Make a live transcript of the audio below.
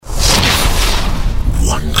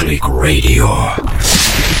Click Radio.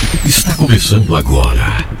 Está começando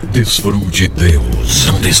agora. Desfrute Deus.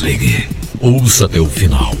 Não desligue. Ouça até o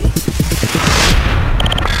final.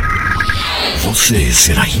 Você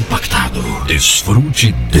será impactado.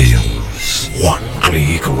 Desfrute Deus. One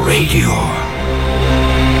Click Radio.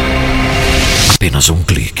 Apenas um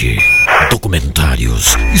clique.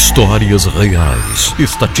 Documentários, histórias reais,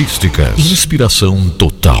 estatísticas, inspiração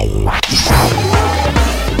total.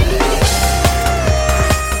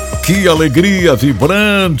 Que alegria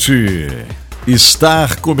vibrante!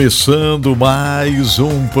 Estar começando mais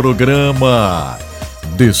um programa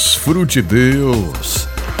Desfrute Deus.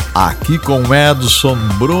 Aqui com Edson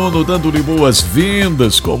Bruno, dando-lhe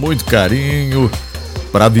boas-vindas com muito carinho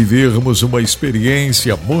para vivermos uma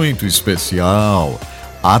experiência muito especial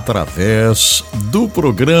através do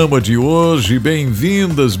programa de hoje.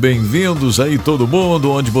 Bem-vindas, bem-vindos aí todo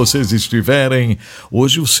mundo, onde vocês estiverem.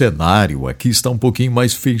 Hoje o cenário aqui está um pouquinho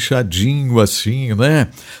mais fechadinho assim, né?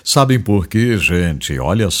 Sabem por quê, gente?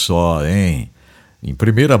 Olha só, hein? Em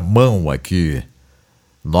primeira mão aqui,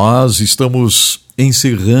 nós estamos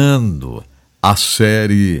encerrando a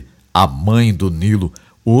série A Mãe do Nilo.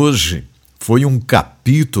 Hoje foi um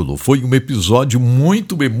capítulo, foi um episódio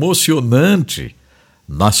muito emocionante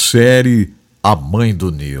na série A Mãe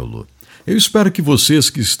do Nilo. Eu espero que vocês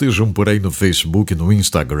que estejam por aí no Facebook, no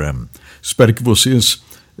Instagram, espero que vocês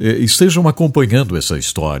estejam acompanhando essa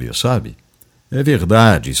história, sabe? É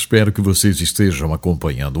verdade, espero que vocês estejam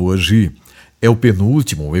acompanhando. Hoje é o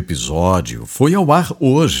penúltimo episódio, foi ao ar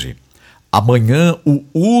hoje. Amanhã, o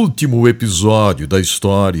último episódio da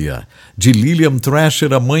história de Lillian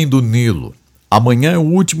Thrasher, A Mãe do Nilo. Amanhã é o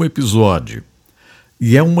último episódio.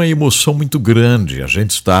 E é uma emoção muito grande a gente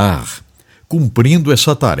estar cumprindo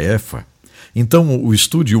essa tarefa. Então, o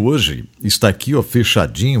estúdio hoje está aqui, ó,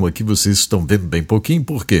 fechadinho. Aqui vocês estão vendo bem pouquinho.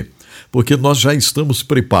 Por quê? Porque nós já estamos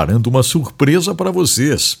preparando uma surpresa para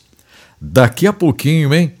vocês. Daqui a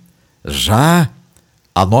pouquinho, hein? Já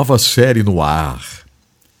a nova série no ar.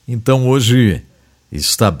 Então, hoje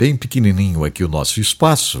está bem pequenininho aqui o nosso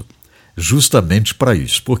espaço, justamente para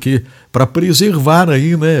isso. Porque, para preservar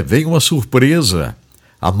aí, né? Vem uma surpresa.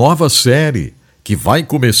 A nova série que vai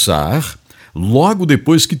começar logo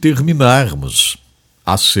depois que terminarmos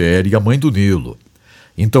a série A Mãe do Nilo.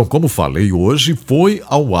 Então, como falei, hoje foi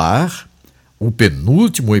ao ar o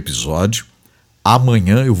penúltimo episódio.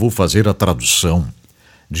 Amanhã eu vou fazer a tradução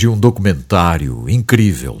de um documentário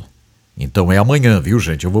incrível. Então é amanhã, viu,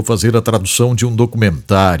 gente? Eu vou fazer a tradução de um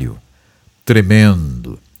documentário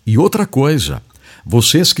tremendo. E outra coisa,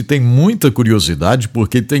 vocês que têm muita curiosidade,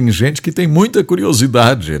 porque tem gente que tem muita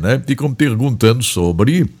curiosidade, né? Ficam perguntando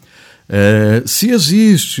sobre se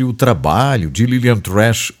existe o trabalho de Lillian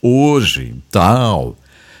Thrasher hoje e tal.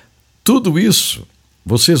 Tudo isso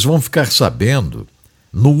vocês vão ficar sabendo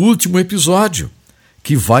no último episódio,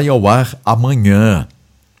 que vai ao ar amanhã.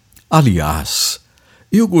 Aliás,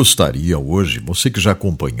 eu gostaria hoje, você que já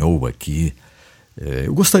acompanhou aqui,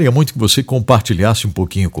 eu gostaria muito que você compartilhasse um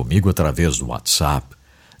pouquinho comigo através do WhatsApp.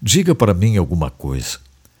 Diga para mim alguma coisa.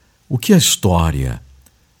 O que a história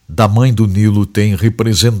da Mãe do Nilo tem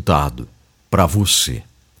representado para você?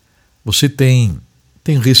 Você tem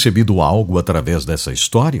recebido algo através dessa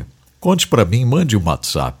história? Conte para mim, mande um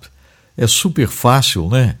WhatsApp. É super fácil,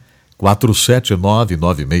 né?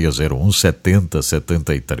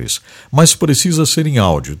 479-9601-7073. Mas precisa ser em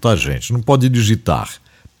áudio, tá, gente? Não pode digitar.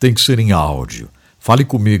 Tem que ser em áudio. Fale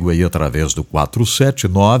comigo aí através do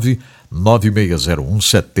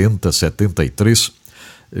 479-9601-7073.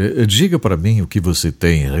 Diga para mim o que você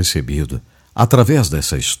tem recebido através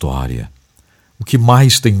dessa história. O que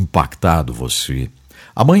mais tem impactado você.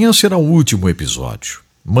 Amanhã será o último episódio.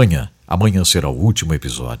 Amanhã será o último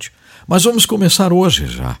episódio. Mas vamos começar hoje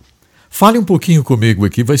já. Fale um pouquinho comigo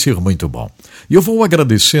aqui, vai ser muito bom. E eu vou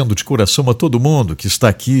agradecendo de coração a todo mundo que está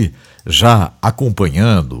aqui já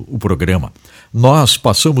acompanhando o programa. Nós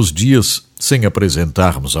passamos dias sem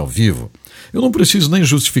apresentarmos ao vivo. Eu não preciso nem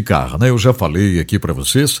justificar, né? Eu já falei aqui para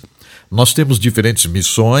vocês. Nós temos diferentes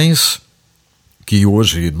missões que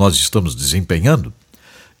hoje nós estamos desempenhando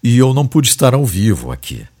e eu não pude estar ao vivo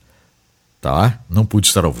aqui, tá? Não pude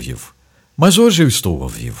estar ao vivo. Mas hoje eu estou ao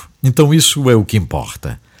vivo, então isso é o que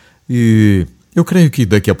importa. E eu creio que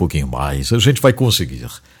daqui a pouquinho mais a gente vai conseguir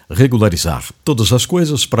regularizar todas as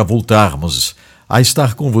coisas para voltarmos a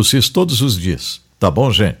estar com vocês todos os dias. Tá bom,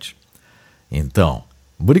 gente? Então,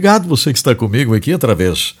 obrigado você que está comigo aqui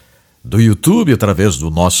através do YouTube, através do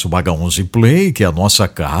nosso H11 Play, que é a nossa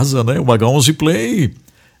casa, né? O H11 Play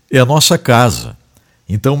é a nossa casa.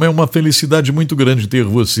 Então é uma felicidade muito grande ter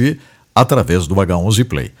você através do H11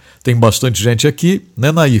 Play. Tem bastante gente aqui,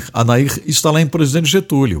 né, Nair? A Nair está lá em Presidente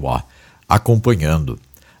Getúlio, ó, acompanhando.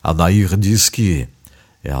 A Nair diz que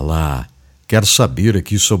ela quer saber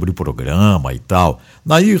aqui sobre o programa e tal.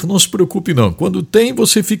 Nair, não se preocupe não, quando tem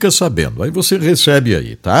você fica sabendo, aí você recebe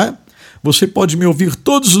aí, tá? Você pode me ouvir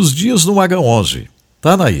todos os dias no H11,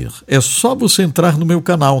 tá, Nair? É só você entrar no meu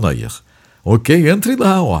canal, Nair. Ok? Entre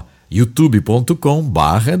lá, ó,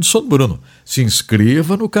 youtube.com/Edson Bruno. Se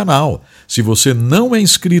inscreva no canal. Se você não é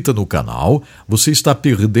inscrita no canal, você está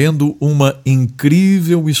perdendo uma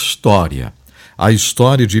incrível história. A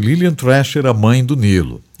história de Lillian Thrasher, a mãe do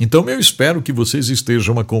Nilo. Então eu espero que vocês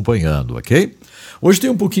estejam acompanhando, ok? Hoje tem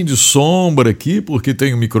um pouquinho de sombra aqui, porque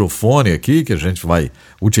tem um microfone aqui que a gente vai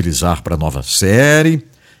utilizar para a nova série.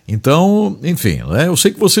 Então, enfim, né? Eu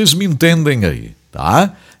sei que vocês me entendem aí,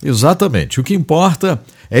 tá? Exatamente. O que importa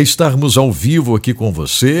é estarmos ao vivo aqui com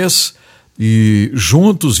vocês e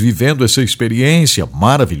juntos vivendo essa experiência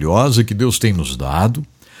maravilhosa que Deus tem nos dado,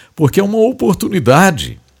 porque é uma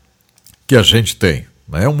oportunidade que a gente tem,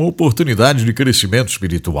 né? Uma oportunidade de crescimento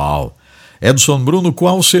espiritual. Edson Bruno,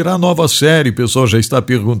 qual será a nova série? O pessoal já está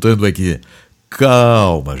perguntando aqui.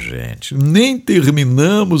 Calma, gente. Nem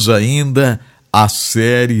terminamos ainda a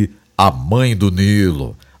série A Mãe do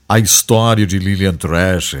Nilo, a história de Lillian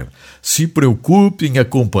Thrasher. Se preocupe em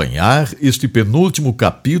acompanhar este penúltimo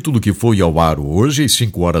capítulo que foi ao ar hoje, às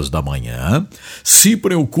 5 horas da manhã. Se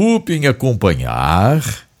preocupe em acompanhar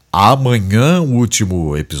amanhã o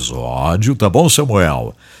último episódio, tá bom,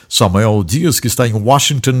 Samuel? Samuel Dias, que está em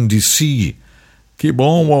Washington, D.C. Que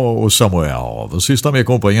bom, Samuel. Você está me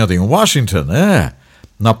acompanhando em Washington, né?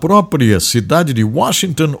 Na própria cidade de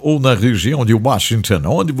Washington ou na região de Washington?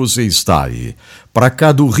 Onde você está aí? Para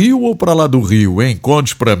cá do Rio ou para lá do Rio, hein?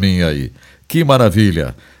 Conte para mim aí. Que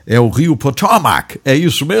maravilha. É o Rio Potomac, é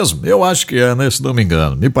isso mesmo? Eu acho que é, né? Se não me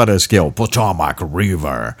engano. Me parece que é o Potomac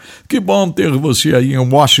River. Que bom ter você aí em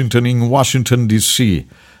Washington, D.C.,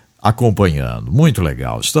 acompanhando. Muito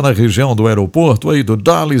legal. Está na região do aeroporto aí do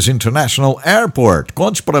Dulles International Airport.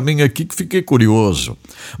 Conte para mim aqui que fiquei curioso.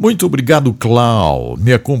 Muito obrigado, Clau,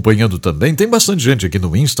 me acompanhando também. Tem bastante gente aqui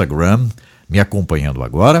no Instagram me acompanhando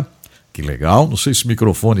agora. Que legal. Não sei se o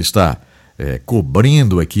microfone está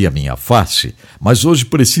cobrindo aqui a minha face, mas hoje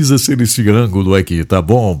precisa ser esse ângulo aqui, tá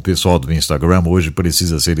bom, pessoal do Instagram? Hoje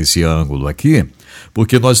precisa ser esse ângulo aqui,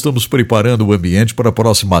 porque nós estamos preparando o ambiente para a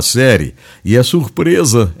próxima série e é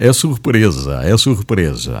surpresa.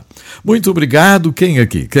 Muito obrigado. Quem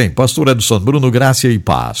aqui? Quem? Pastor Edson Bruno, graça e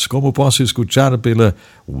paz. Como posso escutar pela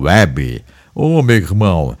web? Ô, meu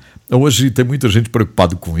irmão, hoje tem muita gente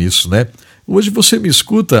preocupada com isso, né? Hoje você me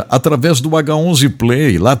escuta através do H11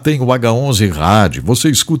 Play, lá tem o H11 Rádio, você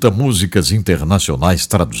escuta músicas internacionais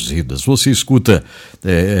traduzidas, você escuta,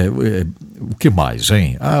 o que mais,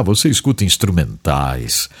 hein? Você escuta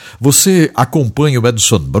instrumentais, você acompanha o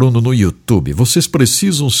Edson Bruno no YouTube, vocês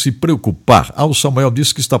precisam se preocupar. O Samuel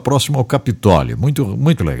disse que está próximo ao Capitólio, muito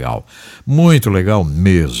legal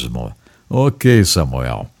mesmo. Ok,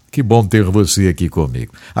 Samuel, que bom ter você aqui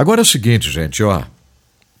comigo. Agora é o seguinte, gente, ó.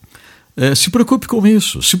 Se preocupe com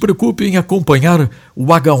isso, se preocupe em acompanhar o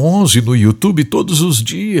H11 no YouTube todos os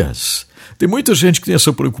dias. Tem muita gente que tem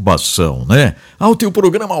essa preocupação, né? O teu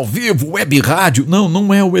programa ao vivo, web rádio.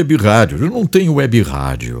 Não é web rádio, eu não tenho web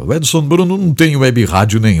rádio. O Edson Bruno não tem web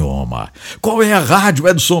rádio nenhuma. Qual é a rádio,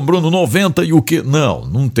 Edson Bruno 90 e o quê?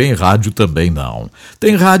 Não tem rádio também não.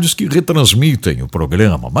 Tem rádios que retransmitem o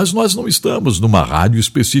programa, mas nós não estamos numa rádio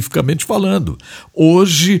especificamente falando.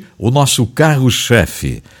 Hoje, o nosso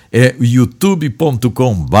carro-chefe é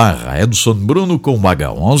youtube.com/Edson Bruno com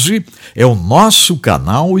H11, é o nosso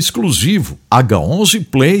canal exclusivo, H11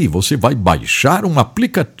 Play. Você vai baixar um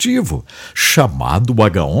aplicativo chamado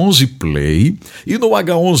H11 Play e no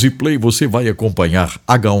H11 Play você vai acompanhar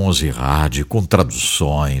H11 Rádio com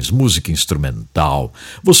traduções, música instrumental.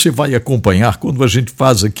 Você vai acompanhar quando a gente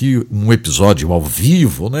faz aqui um episódio ao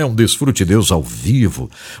vivo, né? Um DesfruteDeus ao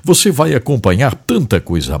vivo. Você vai acompanhar tanta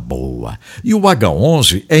coisa boa. E o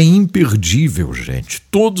H11 é imperdível, gente,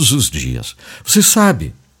 todos os dias. Você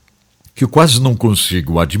sabe que eu quase não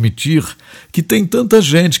consigo admitir que tem tanta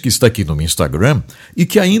gente que está aqui no meu Instagram e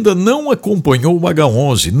que ainda não acompanhou o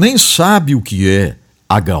H11, nem sabe o que é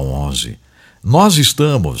H11. Nós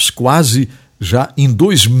estamos quase já em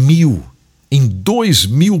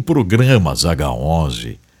 2.000 programas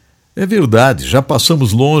H11. É verdade, já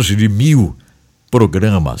passamos longe de 1.000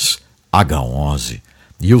 programas H11.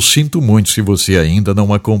 E eu sinto muito se você ainda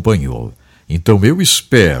não acompanhou. Então eu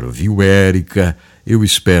espero, viu, Érica? Eu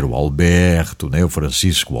espero o Alberto, né? O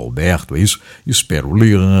Francisco Alberto, é isso? Espero o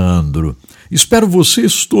Leandro. Espero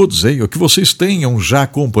vocês todos aí, que vocês tenham já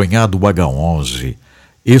acompanhado o H11.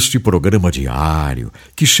 este programa diário,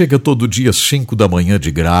 que chega todo dia às 5 da manhã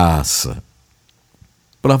de graça.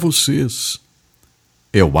 Para vocês,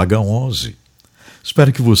 é o H11.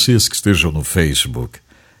 Espero que vocês que estejam no Facebook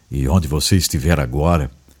e onde você estiver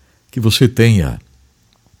agora, que você tenha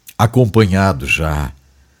acompanhado já,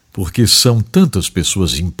 porque são tantas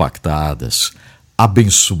pessoas impactadas,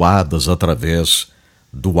 abençoadas através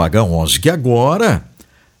do H11, que agora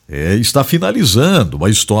está finalizando a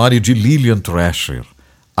história de Lillian Thrasher,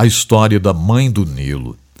 a história da mãe do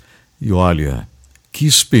Nilo. E olha, que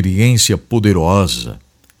experiência poderosa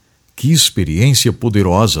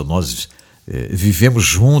nós vivemos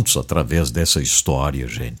juntos através dessa história,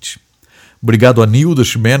 gente. Obrigado a Nilda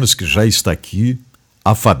Ximenes, que já está aqui,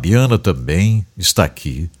 a Fabiana também está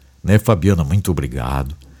aqui, né, Fabiana? Muito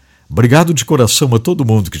obrigado. Obrigado de coração a todo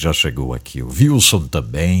mundo que já chegou aqui, o Wilson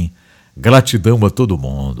também, gratidão a todo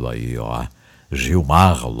mundo aí, ó.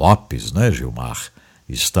 Gilmar Lopes, né, Gilmar?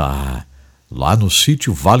 Está lá no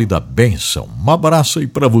sítio Vale da Bênção. Um abraço aí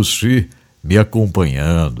para você, me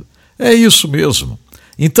acompanhando. É isso mesmo.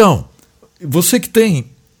 Então, você que tem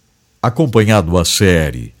acompanhado a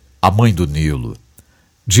série A Mãe do Nilo,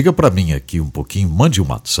 diga para mim aqui um pouquinho, mande um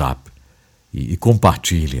WhatsApp e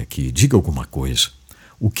compartilhe aqui, diga alguma coisa.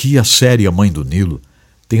 O que a série A Mãe do Nilo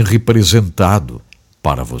tem representado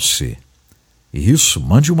para você. Isso,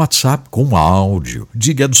 mande um WhatsApp com áudio.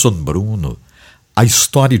 Diga, Edson Bruno, a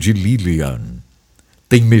história de Lillian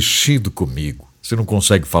tem mexido comigo. Você não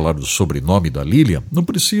consegue falar do sobrenome da Lillian? Não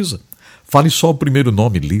precisa. Fale só o primeiro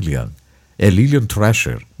nome, Lillian. É Lillian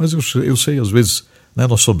Thrasher. Mas eu sei, às vezes, né,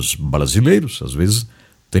 nós somos brasileiros, às vezes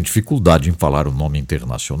tem dificuldade em falar o nome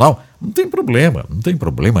internacional. Não tem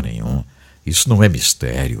problema nenhum. Isso não é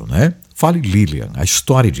mistério, né? Fale Lillian, a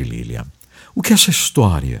história de Lillian. O que essa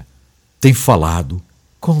história tem falado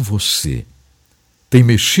com você? Tem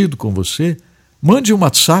mexido com você? Mande um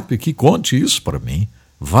WhatsApp aqui, conte isso para mim.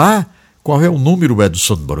 Vá, qual é o número,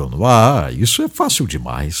 Edson Bruno? Isso é fácil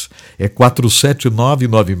demais. É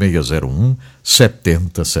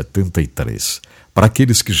 479-9601-7073. Para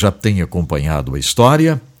aqueles que já têm acompanhado a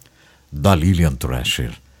história da Lillian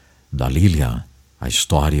Thrasher. Da Lillian, a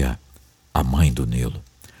história A Mãe do Nilo.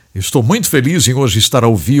 Estou muito feliz em hoje estar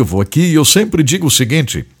ao vivo aqui e eu sempre digo o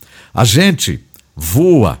seguinte: a gente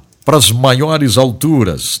voa para as maiores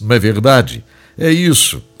alturas, não é verdade? É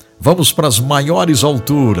isso, vamos para as maiores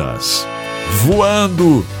alturas,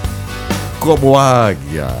 voando como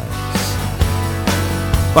águias,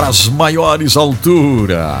 para as maiores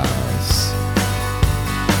alturas.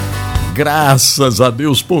 Graças a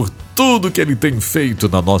Deus por tudo que Ele tem feito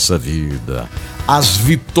na nossa vida. As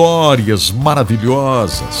vitórias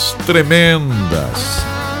maravilhosas, tremendas.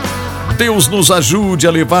 Deus nos ajude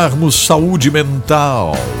a levarmos saúde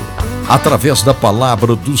mental através da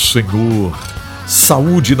palavra do Senhor.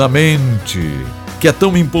 Saúde na mente, que é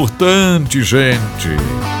tão importante, gente.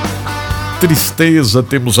 Tristeza,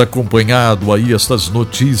 temos acompanhado aí estas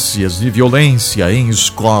notícias de violência em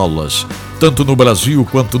escolas, tanto no Brasil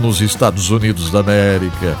quanto nos Estados Unidos da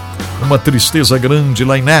América. Uma tristeza grande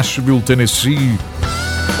lá em Nashville, Tennessee,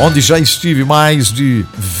 onde já estive mais de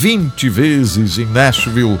 20 vezes em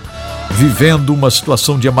Nashville, vivendo uma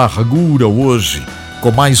situação de amargura hoje, com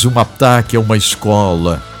mais um ataque a uma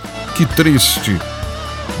escola. Que triste.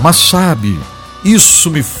 Mas sabe, isso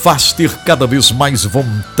me faz ter cada vez mais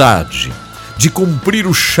vontade de cumprir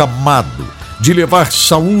o chamado, de levar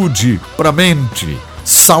saúde para a mente,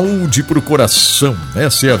 saúde para o coração.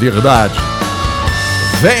 Essa é a verdade.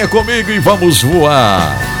 Venha comigo e vamos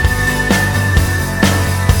voar.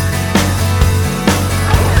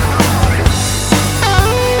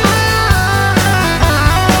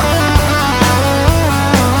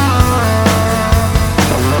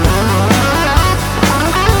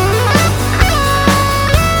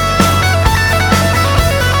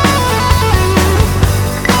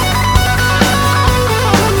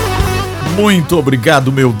 Muito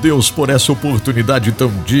obrigado, meu Deus, por essa oportunidade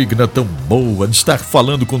tão digna, tão boa, de estar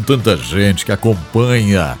falando com tanta gente que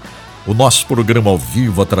acompanha o nosso programa ao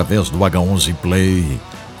vivo através do H11 Play,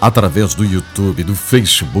 através do YouTube, do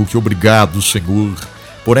Facebook. Obrigado, Senhor,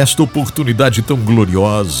 por esta oportunidade tão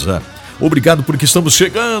gloriosa. Obrigado porque estamos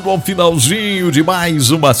chegando ao finalzinho de mais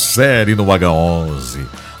uma série no H11.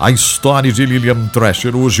 A história de Lillian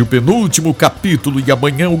Thrasher, hoje o penúltimo capítulo e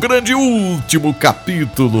amanhã o grande último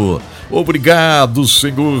capítulo. Obrigado,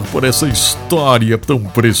 Senhor, por essa história tão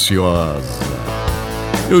preciosa.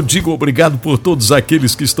 Eu digo obrigado por todos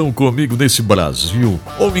aqueles que estão comigo nesse Brasil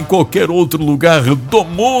ou em qualquer outro lugar do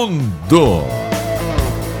mundo.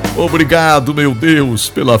 Obrigado, meu Deus,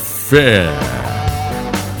 pela fé.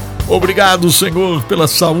 Obrigado, Senhor, pela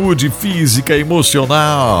saúde física e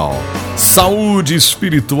emocional, saúde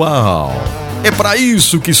espiritual. É para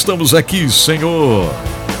isso que estamos aqui, Senhor,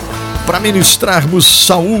 para ministrarmos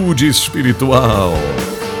saúde espiritual.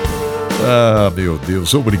 Ah, meu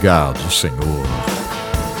Deus, obrigado, Senhor.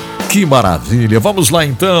 Que maravilha. Vamos lá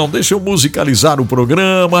então, deixa eu musicalizar o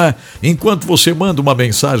programa enquanto você manda uma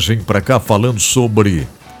mensagem para cá falando sobre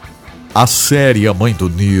a série A Mãe do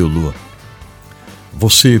Nilo.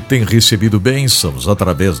 Você tem recebido bênçãos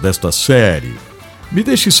através desta série? Me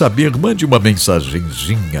deixe saber, mande uma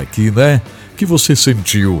mensagenzinha aqui, né? Que você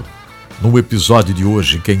sentiu no episódio de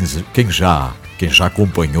hoje, quem já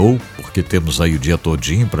acompanhou, porque temos aí o dia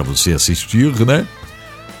todinho para você assistir, né?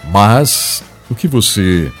 Mas o que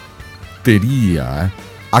você teria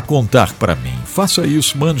a contar para mim? Faça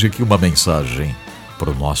isso, mande aqui uma mensagem para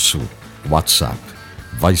o nosso WhatsApp.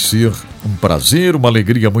 Vai ser um prazer, uma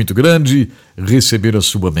alegria muito grande receber a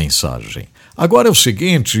sua mensagem. Agora é o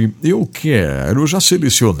seguinte, eu já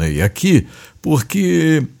selecionei aqui,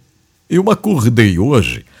 porque eu acordei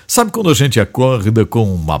hoje. Sabe quando a gente acorda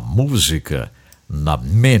com uma música na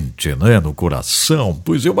mente, né, no coração?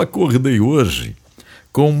 Pois eu acordei hoje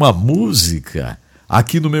com uma música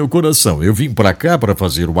aqui no meu coração. Eu vim para cá para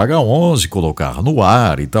fazer o H11, colocar no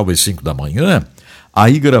ar e tal, às 5 da manhã,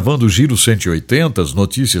 aí gravando o Giro 180, as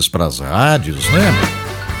notícias para as rádios, né?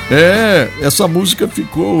 Essa música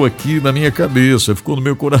ficou aqui na minha cabeça, ficou no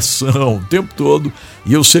meu coração o tempo todo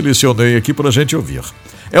e eu selecionei aqui para a gente ouvir.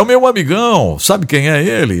 É o meu amigão, sabe quem é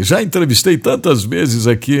ele? Já entrevistei tantas vezes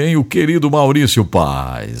aqui, hein? O querido Maurício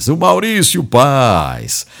Paz. O Maurício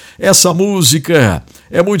Paz. Essa música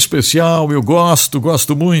é muito especial, eu gosto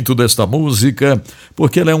muito desta música,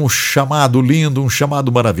 porque ela é um chamado lindo, um chamado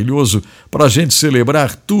maravilhoso para a gente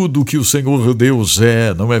celebrar tudo que o Senhor Deus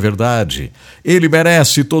é, não é verdade? Ele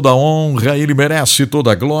merece toda a honra, Ele merece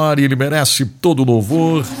toda a glória, Ele merece todo o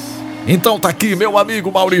louvor. Então tá aqui meu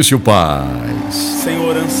amigo Maurício Paz.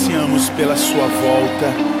 Senhor, ansiamos pela sua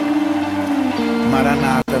volta.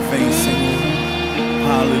 Maranata, vem, Senhor.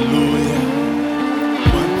 Aleluia.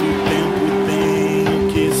 Quanto tempo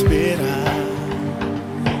tenho que esperar?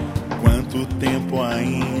 Quanto tempo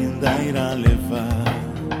ainda irá levar?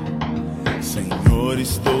 Senhor,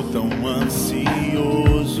 estou tão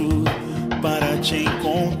ansioso para te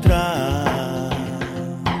encontrar.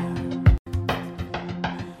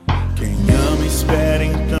 Espera,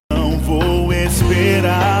 então vou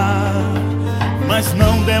esperar, mas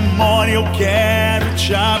não demore, eu quero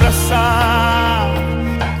te abraçar.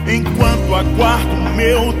 Enquanto aguardo,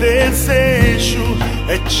 meu desejo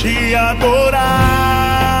é te adorar.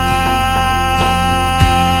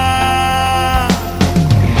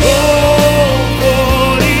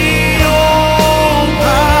 Louvor e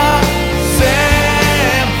honra,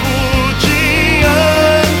 servo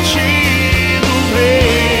diante do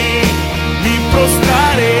Rei.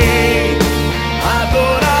 Prostrarei,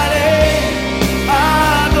 adorarei,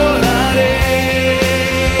 adorarei.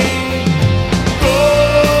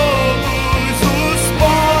 Todos os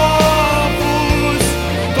povos,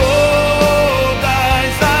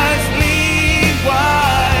 todas as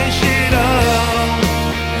línguas dirão: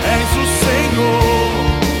 és o Senhor,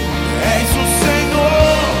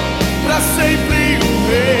 para sempre o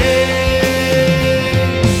Rei.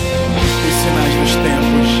 Os sinais dos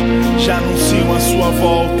tempos já anunciam a sua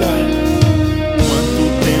volta. Quanto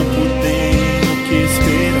tempo tenho que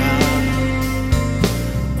esperar?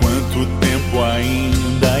 Quanto tempo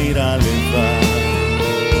ainda irá levar?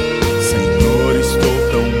 Senhor, estou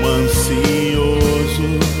tão ansioso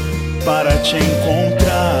para te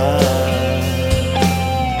encontrar.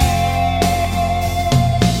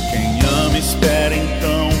 Quem ama espera,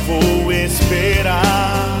 então vou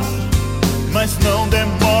esperar, mas não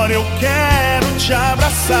demore, eu quero te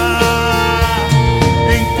abraçar.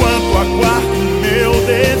 Enquanto aguardo, meu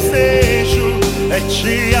desejo é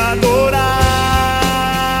te adorar.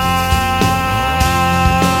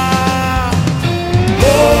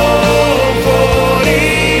 Louvor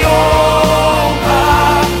e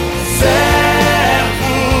honra,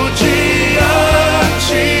 servo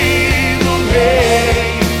diante do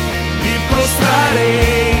Rei. Me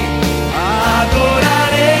prostrarei,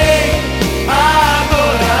 adorarei,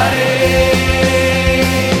 adorarei.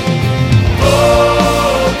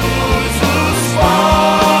 Todos os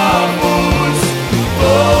povos,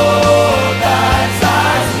 todas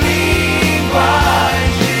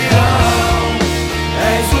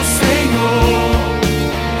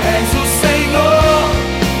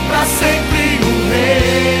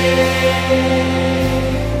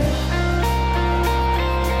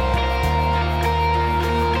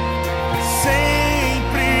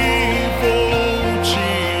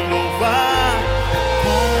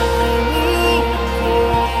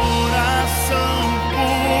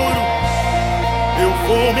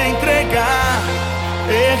vou me entregar.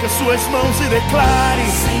 Erga suas mãos e declare: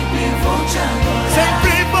 sempre vou te adorar,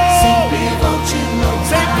 sempre vou te louvar,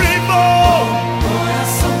 sempre vou.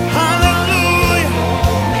 coração, Aleluia,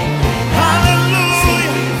 aleluia.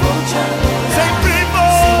 sempre vou te adorar, Sempre vou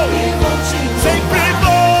te louvar, sempre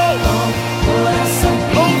vou. coração,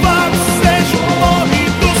 Louvado seja o nome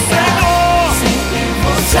do Senhor. sempre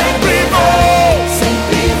vou te Sempre adorar, vou,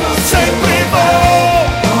 sempre vou te sempre vou.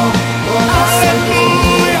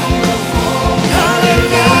 Aleluia,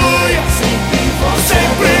 aleluia. sempre vou te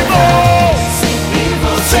Sempre vou, sempre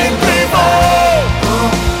vou te sempre vou.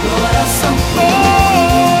 coração,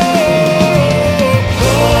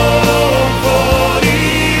 Louvor e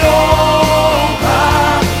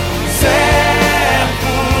honra,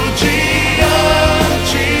 servo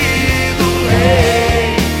diante do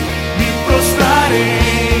Rei. Me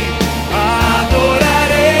prostrarei,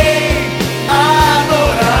 adorarei,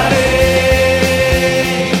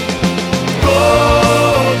 adorarei.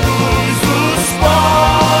 Todos os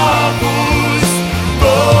povos,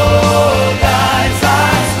 todas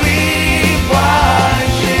as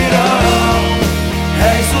línguas dirão: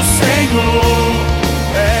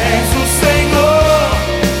 És o Senhor,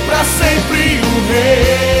 para sempre o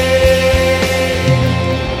Rei.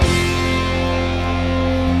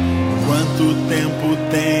 Quanto tempo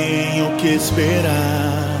tenho que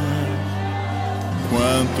esperar?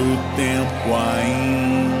 Quanto tempo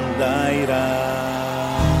ainda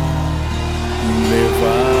irá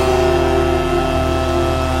levar?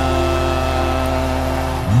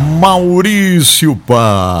 Maurício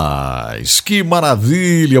Paz, que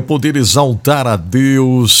maravilha poder exaltar a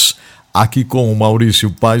Deus aqui com o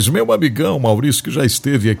Maurício Paz, meu amigão Maurício, que já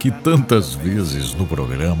esteve aqui tantas vezes no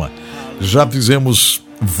programa. Já fizemos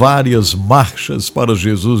várias marchas para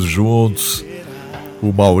Jesus juntos.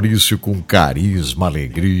 O Maurício com carisma,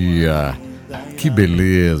 alegria, que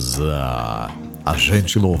beleza a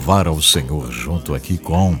gente louvar ao Senhor junto aqui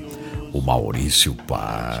com o Maurício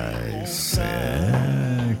Paz.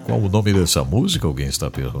 Qual o nome dessa música? Alguém está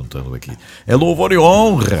perguntando aqui. É Louvor e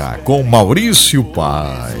Honra com Maurício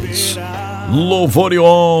Paz. Louvor e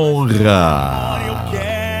Honra.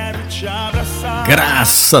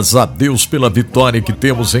 Graças a Deus pela vitória que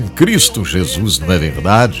temos em Cristo Jesus, não é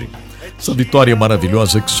verdade? Essa vitória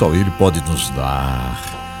maravilhosa que só Ele pode nos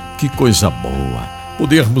dar. Que coisa boa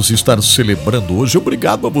podermos estar celebrando hoje.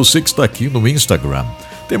 Obrigado a você que está aqui no Instagram.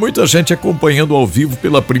 Tem muita gente acompanhando ao vivo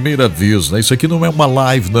pela primeira vez, né? Isso aqui não é uma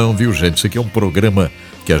live não, viu, gente? Isso aqui é um programa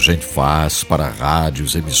que a gente faz para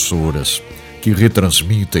rádios, emissoras que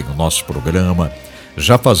retransmitem o nosso programa.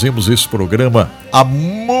 Já fazemos esse programa há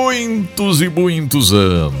muitos e muitos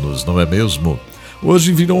anos, não é mesmo?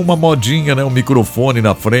 Hoje virou uma modinha, né? Um microfone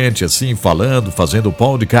na frente, assim, falando, fazendo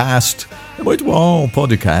podcast. É muito bom,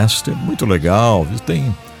 podcast, é muito legal.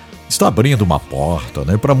 Está abrindo uma porta,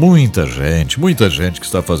 né? Para muita gente que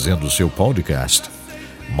está fazendo o seu podcast.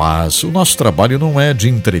 Mas o nosso trabalho não é de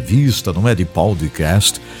entrevista, não é de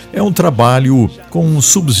podcast. É um trabalho com um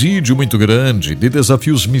subsídio muito grande de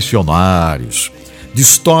desafios missionários, de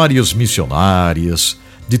histórias missionárias,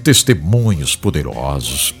 de testemunhos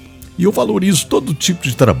poderosos. E eu valorizo todo tipo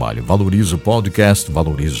de trabalho, valorizo o podcast,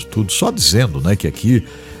 valorizo tudo. Só dizendo, né, que aqui,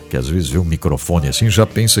 que às vezes vê um microfone assim, já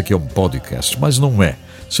pensa que é um podcast, mas não é.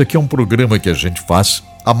 Isso aqui é um programa que a gente faz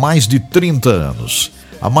há mais de 30 anos.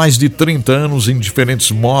 Há mais de 30 anos, em diferentes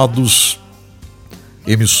modos,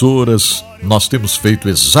 emissoras, nós temos feito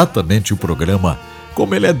exatamente o programa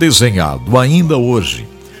como ele é desenhado, ainda hoje,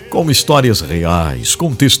 com histórias reais,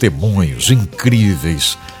 com testemunhos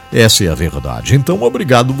incríveis. Essa é a verdade. Então,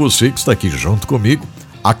 obrigado você que está aqui junto comigo,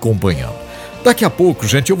 acompanhando. Daqui a pouco,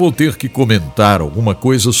 gente, eu vou ter que comentar alguma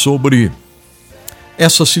coisa sobre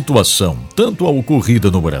essa situação, tanto a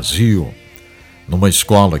ocorrida no Brasil, numa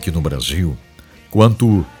escola aqui no Brasil,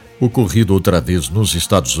 quanto ocorrido outra vez nos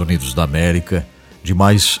Estados Unidos da América, de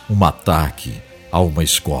mais um ataque a uma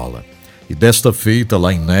escola. E desta feita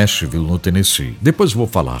lá em Nashville, no Tennessee. Depois vou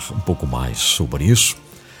falar um pouco mais sobre isso.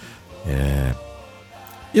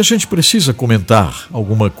 E a gente precisa comentar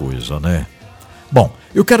alguma coisa, né? Bom,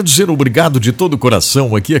 eu quero dizer obrigado de todo o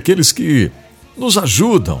coração aqui àqueles que nos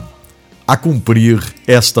ajudam a cumprir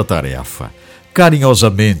esta tarefa.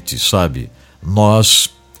 Carinhosamente, sabe? Nós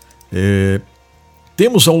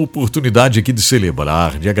temos a oportunidade aqui de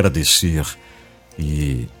celebrar, de agradecer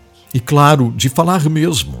e claro, de falar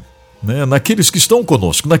mesmo, né? Naqueles que estão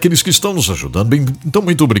conosco, naqueles que estão nos ajudando. Bem, então,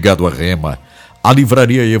 muito obrigado a Rema, a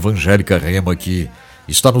Livraria Evangélica Rema, que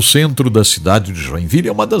está no centro da cidade de Joinville,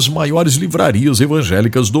 é uma das maiores livrarias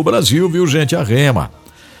evangélicas do Brasil, viu, gente? A Rema.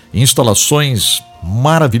 Instalações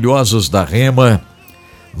maravilhosas da Rema,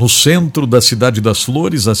 no centro da Cidade das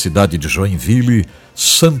Flores, a cidade de Joinville,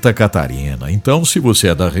 Santa Catarina. Então, se você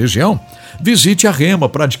é da região, visite a Rema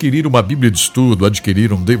para adquirir uma Bíblia de estudo,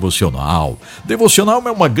 adquirir um devocional. Devocional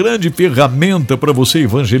é uma grande ferramenta para você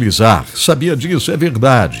evangelizar. Sabia disso? É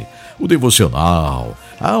verdade. O devocional,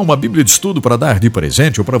 uma Bíblia de estudo para dar de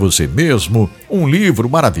presente ou para você mesmo, um livro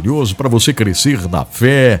maravilhoso para você crescer na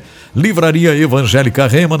fé. Livraria Evangélica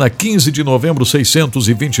Rema, na 15 de novembro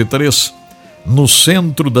 623, no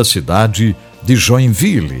centro da cidade de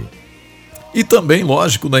Joinville. E também,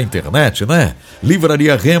 lógico, na internet, né?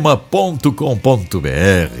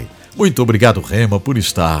 livrariarema.com.br. Muito obrigado, Rema, por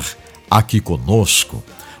estar aqui conosco.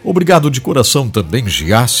 Obrigado de coração também,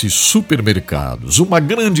 Giasse Supermercados, uma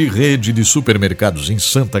grande rede de supermercados em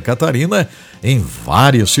Santa Catarina, em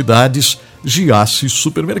várias cidades, Giasse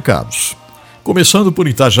Supermercados. Começando por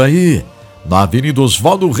Itajaí, na Avenida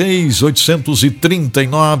Oswaldo Reis,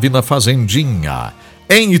 839, na Fazendinha.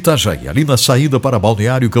 Em Itajaí, ali na saída para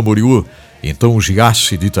Balneário Camboriú. Então o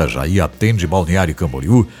Giasse de Itajaí atende Balneário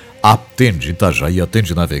Camboriú, atende Itajaí,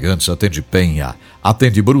 atende Navegantes, atende Penha,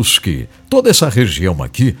 atende Brusque. Toda essa região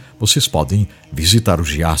aqui, vocês podem visitar o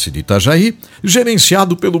Giasse de Itajaí,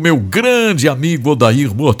 gerenciado pelo meu grande amigo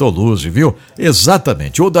Odair Bortoluzzi, viu?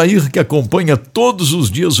 Exatamente, Odair que acompanha todos os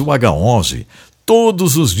dias o H11.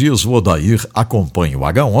 Todos os dias o Odair acompanha o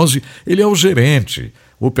H11, ele é o gerente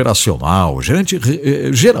operacional, gerente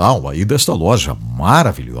geral aí desta loja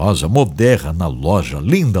maravilhosa, moderna loja,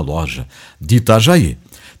 linda loja de Itajaí.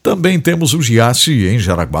 Também temos o Giasse em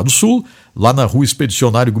Jaraguá do Sul, lá na Rua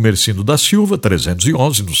Expedicionário Gumercindo da Silva,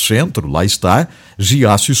 311, no centro, lá está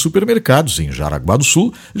Giasse Supermercados, em Jaraguá do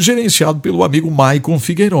Sul, gerenciado pelo amigo Maicon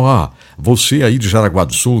Figueiró. Você aí de Jaraguá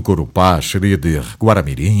do Sul, Corupá, Schroeder,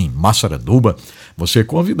 Guaramirim, Massaranduba, você é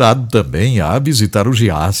convidado também a visitar o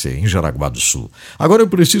Giasse em Jaraguá do Sul. Agora eu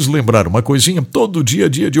preciso lembrar uma coisinha, todo dia é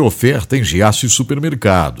dia de oferta em Giasse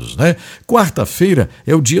Supermercados, né? Quarta-feira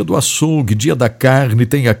é o dia do açougue, dia da carne,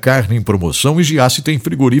 tem a carne em promoção e Giasse tem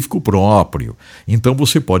frigorífico próprio. Então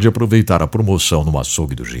você pode aproveitar a promoção no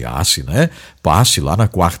açougue do Giasse, né? Passe lá na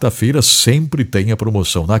quarta-feira, sempre tem a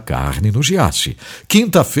promoção na carne no Giasse.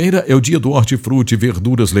 Quinta-feira é o dia do hortifruti,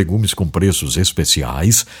 verduras, legumes com preços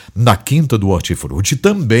especiais. Na quinta do hortifruti,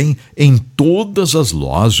 também em todas as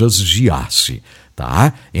lojas Giasse.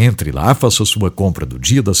 Tá? Entre lá, faça sua compra do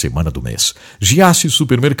dia, da semana, do mês. Giasse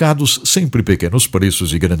Supermercados, sempre pequenos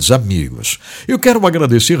preços e grandes amigos. Eu quero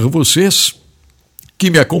agradecer a vocês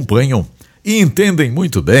que me acompanham e entendem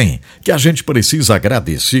muito bem que a gente precisa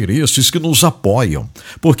agradecer estes que nos apoiam,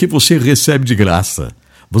 porque você recebe de graça.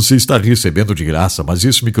 Você está recebendo de graça, mas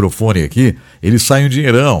esse microfone aqui, ele sai um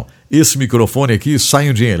dinheirão. Esse microfone aqui sai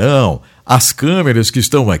um dinheirão. As câmeras que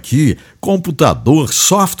estão aqui, computador,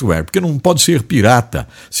 software, porque não pode ser pirata.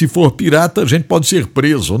 Se for pirata, a gente pode ser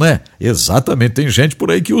preso, né? Exatamente, tem gente por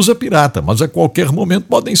aí que usa pirata, mas a qualquer momento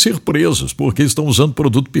podem ser presos, porque estão usando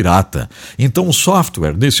produto pirata. Então o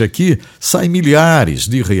software desse aqui sai milhares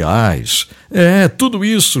de reais. Tudo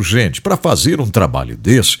isso, gente, para fazer um trabalho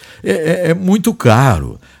desse, é muito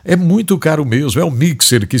caro. É muito caro mesmo, é o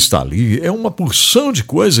mixer que está ali, é uma porção de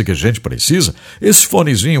coisa que a gente precisa. Esse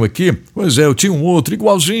fonezinho aqui, pois eu tinha um outro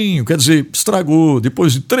igualzinho, quer dizer, estragou,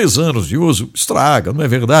 depois de 3 anos de uso, estraga, não é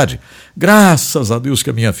verdade? Graças a Deus que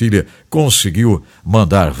a minha filha conseguiu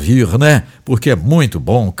mandar vir, né? Porque é muito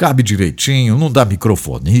bom, cabe direitinho, não dá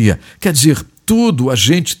microfonia, quer dizer, tudo a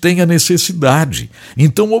gente tem a necessidade.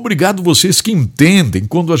 Então, obrigado vocês que entendem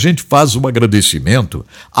quando a gente faz um agradecimento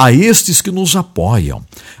a estes que nos apoiam.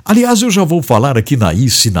 Aliás, eu já vou falar aqui na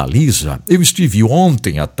iSinaliza. Eu estive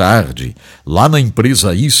ontem à tarde lá na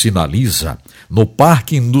empresa iSinaliza, no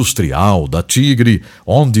Parque Industrial da Tigre,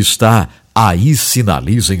 onde está a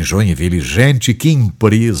iSinaliza em Joinville. Gente, que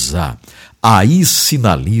empresa! A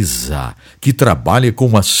iSinaliza, que trabalha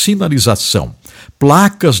com a sinalização.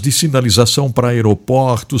 Placas de sinalização para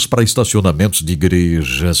aeroportos, para estacionamentos de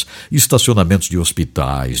igrejas, estacionamentos de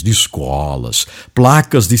hospitais, de escolas,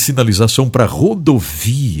 placas de sinalização para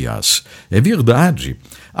rodovias. É verdade.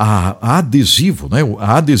 A adesivo, né?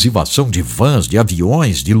 A adesivação de vans, de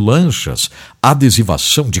aviões, de lanchas,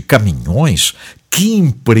 adesivação de caminhões. Que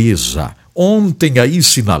empresa! Ontem a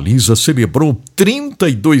iSinaliza celebrou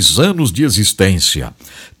 32 anos de existência.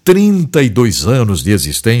 32 anos de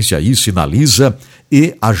existência, a iSinaliza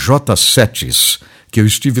e a J7, que eu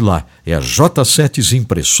estive lá. É a J7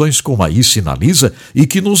 Impressões com a iSinaliza e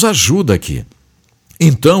que nos ajuda aqui.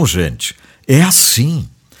 Então, gente, é assim.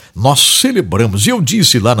 nós celebramos. E eu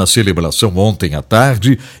disse lá na celebração ontem à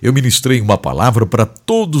tarde, eu ministrei uma palavra para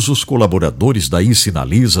todos os colaboradores da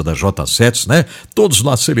Sinaliza, da J7, né? Todos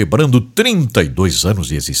lá celebrando 32 anos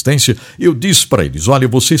de existência. Eu disse para eles, olha,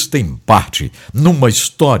 vocês têm parte numa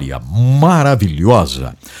história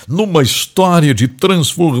maravilhosa, numa história de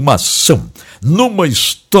transformação, numa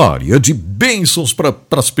história de bênçãos para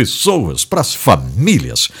as pessoas, para as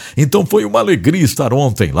famílias. Então foi uma alegria estar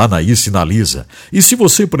ontem lá na Sinaliza. E se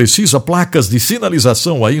você precisa placas de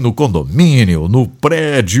sinalização aí no condomínio, no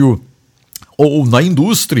prédio ou na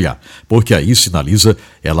indústria, porque a Sinaliza,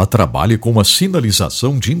 ela trabalha com a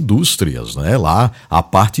sinalização de indústrias, né? Lá a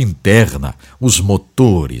parte interna, os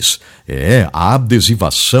motores, a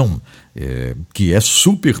adesivação, que é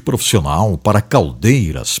super profissional para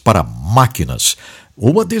caldeiras, para máquinas,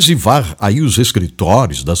 ou adesivar aí os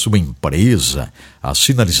escritórios da sua empresa, a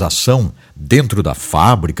sinalização dentro da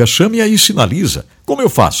fábrica, chame a Sinaliza. Como eu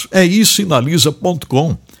faço? É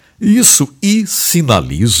isinaliza.com. Isso,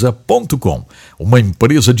 isinaliza.com. Uma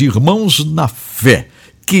empresa de irmãos na fé,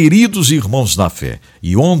 queridos irmãos na fé.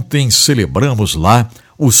 E ontem celebramos lá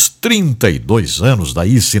os 32 anos da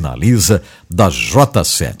Sinaliza, da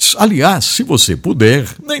J7. Aliás, se você puder,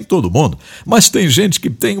 nem todo mundo, mas tem gente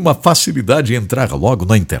que tem uma facilidade de entrar logo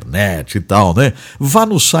na internet e tal, né? Vá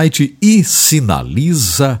no site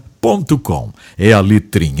isinaliza.com. É a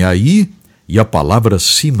letrinha I e a palavra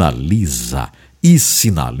sinaliza.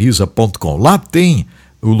 isinaliza.com. Lá tem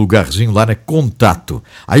o lugarzinho lá, né? Contato.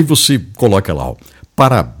 Aí você coloca lá, ó,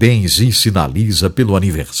 parabéns Sinaliza pelo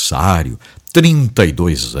aniversário,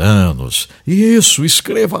 32 anos. Isso,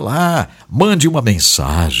 escreva lá, mande uma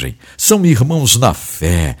mensagem. São irmãos na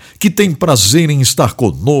fé, que têm prazer em estar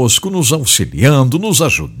conosco, nos auxiliando, nos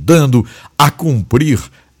ajudando a cumprir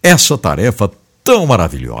essa tarefa tão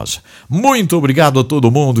maravilhosa. Muito obrigado a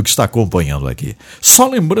todo mundo que está acompanhando aqui. Só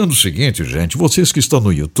lembrando o seguinte, gente, vocês que estão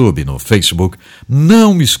no YouTube, no Facebook,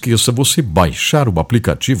 não esqueça você baixar o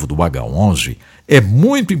aplicativo do H11. É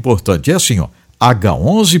muito importante, é assim, ó,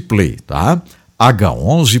 H11 Play, tá?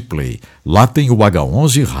 H11 Play. Lá tem o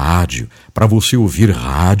H11 Rádio, para você ouvir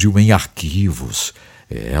rádio em arquivos.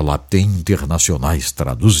 Ela tem internacionais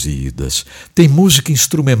traduzidas, tem música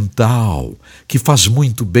instrumental, que faz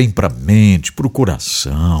muito bem para a mente, para o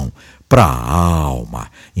coração, para a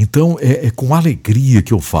alma. Então é com alegria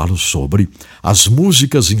que eu falo sobre as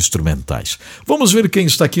músicas instrumentais. Vamos ver quem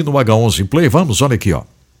está aqui no H11 Play? Vamos, olha aqui, ó.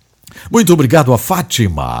 Muito obrigado a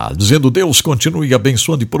Fátima, dizendo Deus continue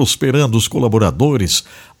abençoando e prosperando os colaboradores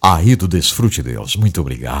aí do DesfruteDeus. Muito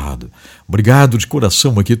obrigado. Obrigado de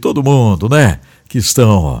coração aqui todo mundo, né? Que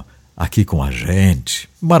estão aqui com a gente.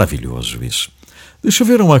 Maravilhoso isso. Deixa eu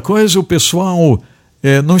ver uma coisa, o pessoal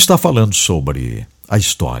não está falando sobre a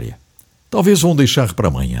história. Talvez vão deixar para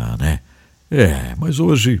amanhã, né? Mas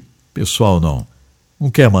hoje o pessoal não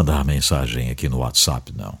quer mandar mensagem aqui no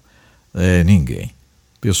WhatsApp, não. Ninguém.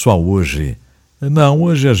 Pessoal, hoje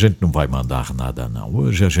a gente não vai mandar nada, não.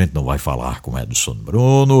 Hoje a gente não vai falar com Edson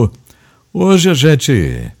Bruno. Hoje a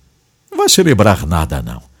gente não vai celebrar nada,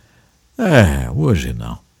 não. Hoje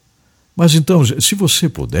não. Mas então, se você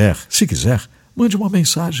puder, se quiser, mande uma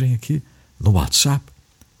mensagem aqui no WhatsApp,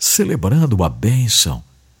 celebrando a bênção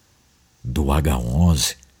do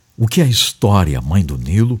H11. O que a história Mãe do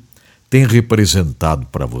Nilo tem representado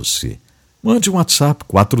para você. Mande um WhatsApp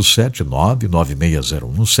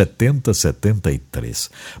 479-9601-7073.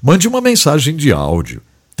 Mande uma mensagem de áudio.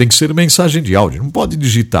 Tem que ser mensagem de áudio. Não pode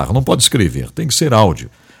digitar, não pode escrever. Tem que ser áudio.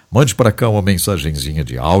 Mande para cá uma mensagenzinha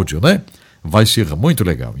de áudio, né? Vai ser muito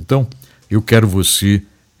legal. Então, eu quero você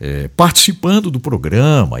participando do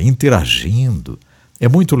programa, interagindo. É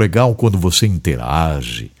muito legal quando você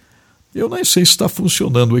interage. Eu nem sei se está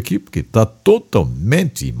funcionando aqui, porque está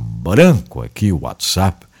totalmente branco aqui o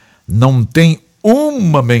WhatsApp. Não tem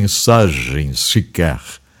uma mensagem sequer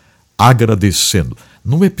agradecendo.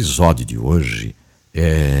 No episódio de hoje,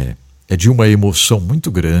 é de uma emoção muito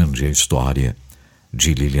grande a história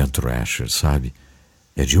de Lillian Thrasher, sabe?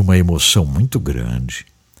 É de uma emoção muito grande.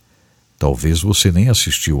 Talvez você nem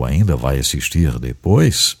assistiu ainda, vai assistir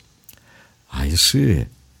depois. Aí você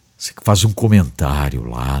faz um comentário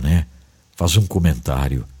lá, né? Faz um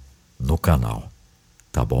comentário no canal,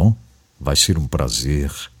 tá bom? Vai ser um prazer.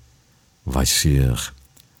 Vai ser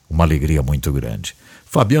uma alegria muito grande.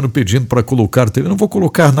 Fabiano pedindo para colocar... Não vou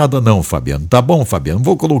colocar nada não, Fabiano. Tá bom, Fabiano? Não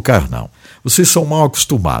vou colocar não. Vocês são mal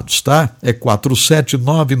acostumados, tá? É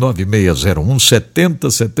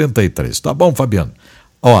 479-9601-7073. Tá bom, Fabiano?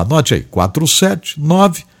 Anote aí.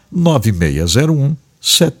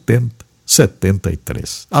 479-9601-7073.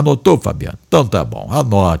 73. Anotou, Fabiano? Então tá bom,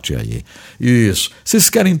 anote aí. Isso. Vocês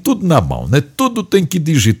querem tudo na mão, né? Tudo tem que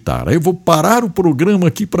digitar. Aí eu vou parar o programa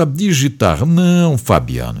aqui para digitar. Não,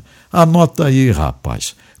 Fabiano. Anota aí,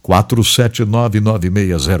 rapaz.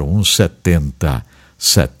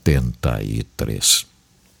 47996017073.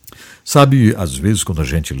 Sabe, às vezes quando a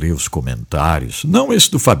gente lê os comentários, não esse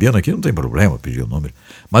do Fabiano aqui, não tem problema pedir o número,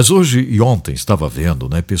 mas hoje e ontem estava vendo,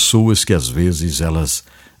 né, pessoas que às vezes elas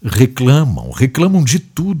reclamam de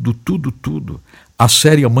tudo, tudo. A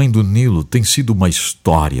série A Mãe do Nilo tem sido uma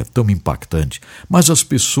história tão impactante, mas as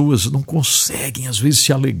pessoas não conseguem às vezes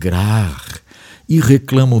se alegrar. E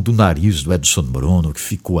reclamam do nariz do Edson Bruno, que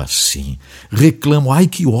ficou assim. Reclamam, ai,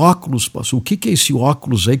 que óculos, pastor. O que é esse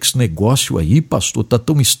óculos aí, que esse negócio aí, pastor? Tá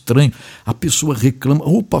tão estranho. A pessoa reclama,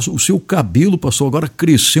 pastor, o seu cabelo, pastor, agora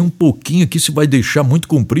cresceu um pouquinho aqui, se vai deixar muito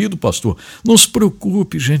comprido, pastor. Não se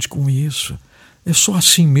preocupe, gente, com isso. É só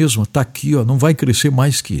assim mesmo, tá aqui, ó, não vai crescer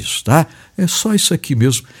mais que isso, tá? É só isso aqui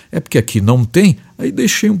mesmo. É porque aqui não tem, aí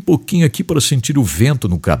deixei um pouquinho aqui para sentir o vento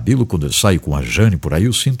no cabelo, quando eu saio com a Jane por aí,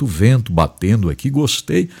 eu sinto o vento batendo aqui,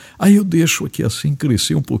 gostei, aí eu deixo aqui assim,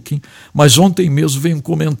 crescer um pouquinho. Mas ontem mesmo veio um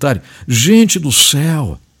comentário, gente do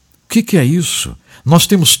céu, o que é isso? Nós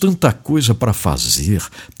temos tanta coisa para fazer,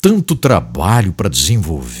 tanto trabalho para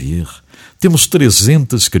desenvolver. Temos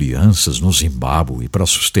 300 crianças no Zimbábue para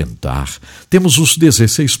sustentar. Temos os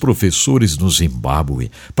 16 professores no Zimbábue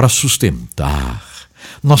para sustentar.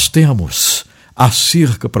 Nós temos a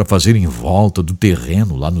cerca para fazer em volta do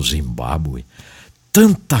terreno lá no Zimbábue.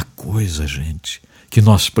 Tanta coisa, gente, que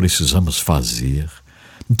nós precisamos fazer.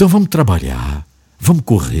 Então vamos trabalhar, vamos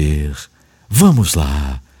correr, vamos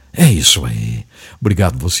lá. É isso aí.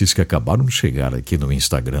 Obrigado vocês que acabaram de chegar aqui no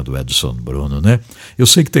Instagram do Edson Bruno, né? Eu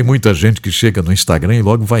sei que tem muita gente que chega no Instagram e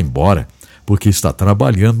logo vai embora, porque está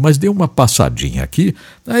trabalhando, mas dê uma passadinha aqui,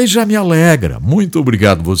 aí já me alegra. Muito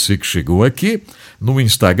obrigado você que chegou aqui no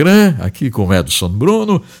Instagram, aqui com o Edson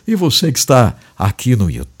Bruno, e você que está aqui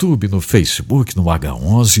no YouTube, no Facebook, no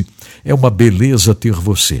H11. É uma beleza ter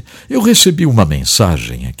você. Eu recebi uma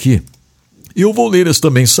mensagem aqui. Eu vou ler esta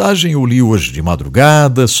mensagem, eu li hoje de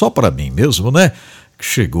madrugada, só para mim mesmo, né?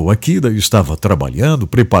 Chegou aqui, daí eu estava trabalhando,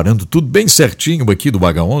 preparando tudo bem certinho aqui do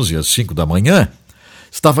H11 às 5 da manhã.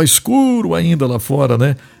 Estava escuro ainda lá fora,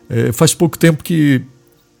 né? Faz pouco tempo que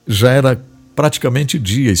já era praticamente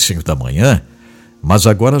dia às 5 da manhã, mas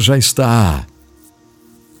agora já está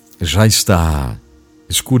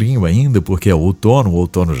escurinho ainda, porque é outono, o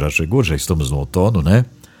outono já chegou, já estamos no outono, né?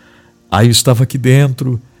 Aí eu estava aqui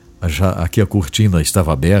dentro, aqui a cortina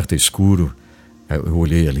estava aberta, escuro, eu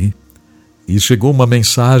olhei ali, e chegou uma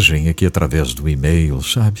mensagem aqui através do e-mail,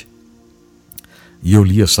 sabe? E eu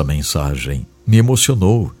li essa mensagem, me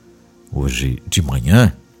emocionou hoje de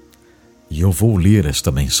manhã, e eu vou ler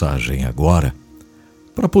esta mensagem agora,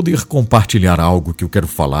 para poder compartilhar algo que eu quero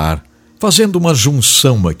falar, fazendo uma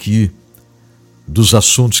junção aqui dos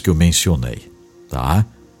assuntos que eu mencionei, tá?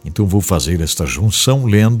 Então vou fazer esta junção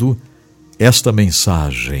lendo esta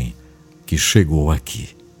mensagem que chegou aqui.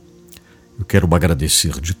 Eu quero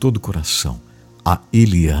agradecer de todo o coração a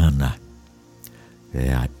Eliana.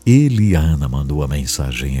 A Eliana mandou a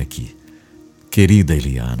mensagem aqui. Querida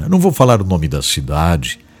Eliana, não vou falar o nome da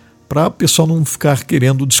cidade para o pessoal não ficar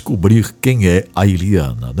querendo descobrir quem é a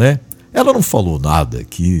Eliana, né? Ela não falou nada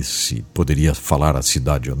aqui, se poderia falar a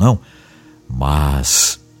cidade ou não,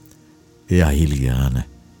 mas é a Eliana.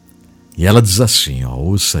 E ela diz assim, ó,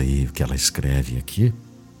 ouça aí o que ela escreve aqui.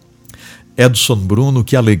 Edson Bruno,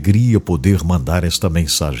 que alegria poder mandar esta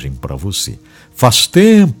mensagem para você. Faz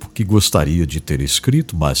tempo que gostaria de ter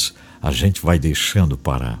escrito, mas a gente vai deixando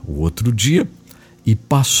para o outro dia e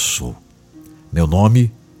passou. Meu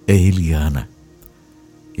nome é Eliana.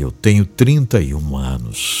 Eu tenho 31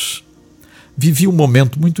 anos. Vivi um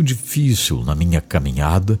momento muito difícil na minha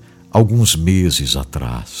caminhada alguns meses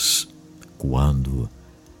atrás, quando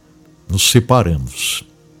nos separamos,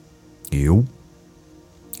 eu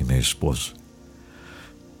e minha esposa.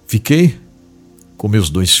 Fiquei com meus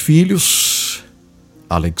 2 filhos,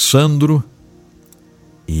 Alexandro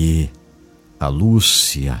e a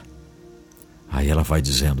Lúcia. Aí ela vai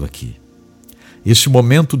dizendo aqui, esse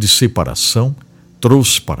momento de separação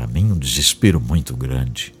trouxe para mim um desespero muito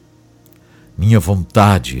grande. Minha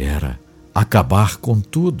vontade era acabar com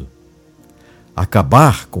tudo,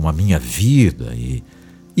 acabar com a minha vida e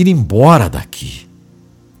ir embora daqui.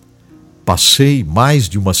 Passei mais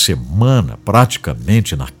de uma semana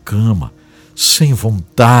praticamente na cama, sem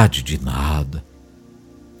vontade de nada.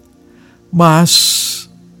 Mas,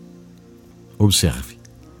 observe,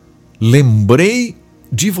 lembrei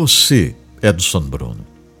de você, Edson Bruno,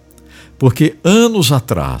 porque anos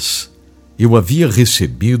atrás eu havia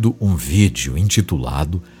recebido um vídeo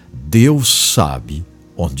intitulado Deus sabe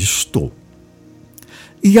onde estou.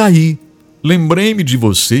 E aí, lembrei-me de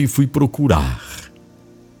você e fui procurar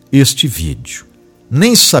este vídeo.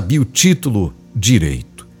 Nem sabia o título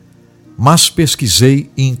direito, mas pesquisei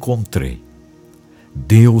e encontrei.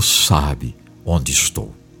 Deus sabe onde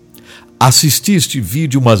estou. Assisti este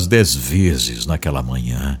vídeo umas 10 vezes naquela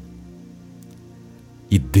manhã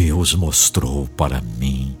e Deus mostrou para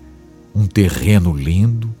mim um terreno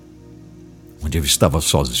lindo, onde eu estava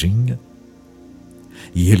sozinha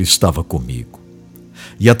e Ele estava comigo.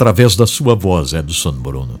 E através da sua voz, Edson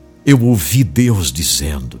Bruno, eu ouvi Deus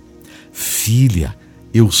dizendo: filha,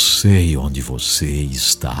 eu sei onde você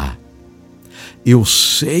está. Eu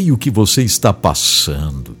sei o que você está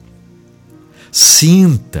passando.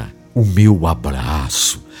 Sinta o meu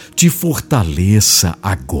abraço. Te fortaleça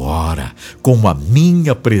agora com a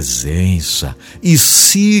minha presença e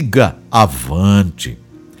siga avante.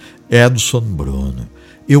 Edson Bruno,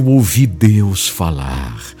 eu ouvi Deus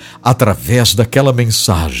falar através daquela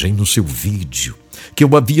mensagem no seu vídeo que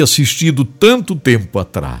eu havia assistido tanto tempo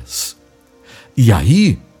atrás. E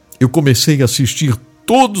aí eu comecei a assistir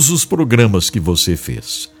todos os programas que você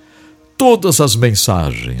fez, todas as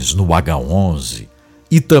mensagens no H11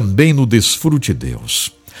 e também no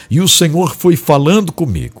DesfruteDeus. E o Senhor foi falando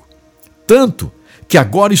comigo, tanto que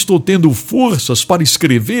agora estou tendo forças para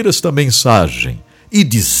escrever esta mensagem e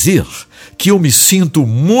dizer que eu me sinto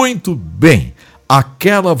muito bem,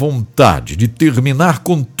 aquela vontade de terminar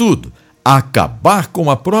com tudo, acabar com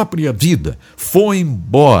a própria vida, foi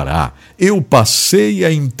embora. Eu passei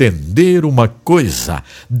a entender uma coisa: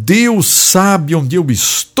 Deus sabe onde eu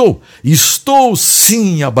estou. Estou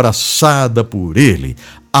sim abraçada por Ele.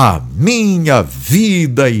 A minha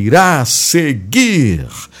vida irá seguir.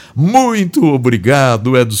 Muito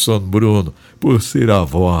obrigado, Edson Bruno, por ser a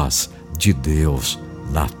voz de Deus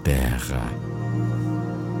na terra.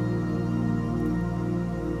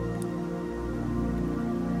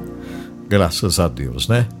 Graças a Deus,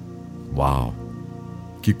 né? Uau!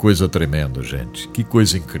 Que coisa tremenda, gente. Que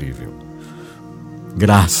coisa incrível.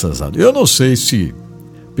 Graças a Deus. Eu não sei se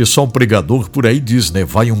o pessoal pregador por aí diz, né?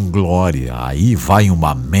 Vai um glória, aí vai um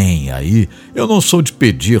amém, aí. Eu não sou de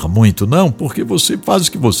pedir muito, não, porque você faz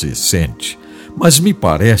o que você sente. Mas me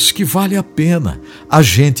parece que vale a pena a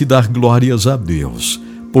gente dar glórias a Deus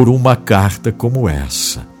por uma carta como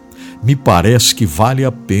essa. Me parece que vale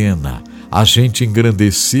a pena a gente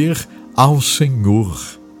engrandecer ao Senhor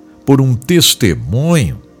por um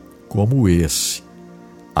testemunho como esse.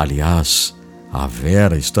 Aliás, a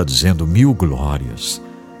Vera está dizendo 1000 glórias.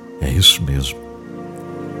 É isso mesmo.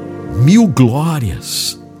 1000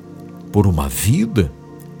 glórias por uma vida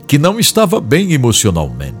que não estava bem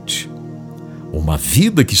emocionalmente. Uma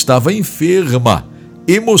vida que estava enferma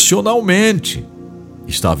emocionalmente.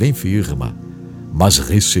 Estava enferma, mas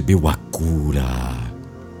recebeu a cura.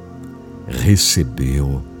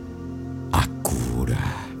 Recebeu a cura.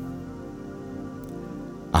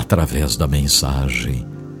 Através da mensagem,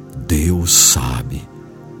 Deus sabe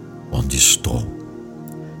onde estou.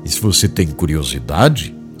 E se você tem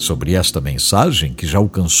curiosidade sobre esta mensagem, que já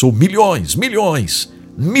alcançou milhões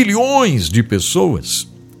de pessoas,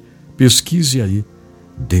 pesquise aí,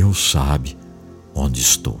 Deus sabe onde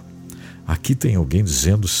estou. Aqui tem alguém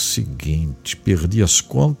dizendo o seguinte: perdi as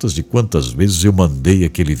contas de quantas vezes eu mandei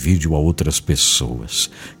aquele vídeo a outras pessoas.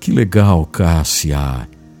 Que legal, Cássia.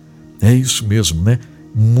 É isso mesmo, né?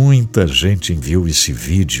 Muita gente enviou esse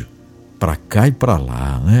vídeo para cá e para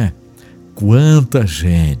lá, né? Quanta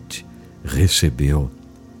gente recebeu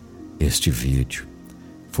este vídeo,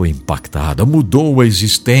 foi impactada, mudou a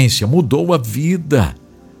existência, mudou a vida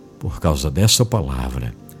por causa dessa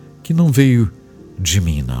palavra, que não veio de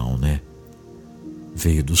mim não, né?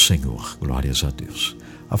 Veio do Senhor, glórias a Deus.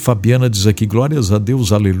 A Fabiana diz aqui, glórias a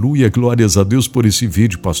Deus, aleluia, glórias a Deus por esse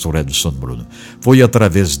vídeo, pastor Edson Bruno. Foi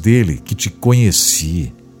através dele que te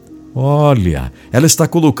conheci. Olha, ela está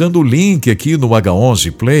colocando o link aqui no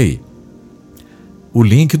H11 Play. O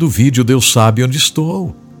link do vídeo Deus sabe onde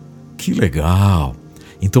estou. Que legal.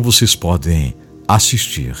 Então vocês podem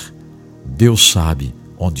assistir. Deus sabe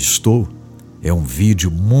onde estou. É um vídeo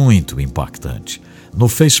muito impactante. No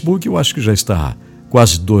Facebook eu acho que já está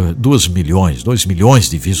quase 2 milhões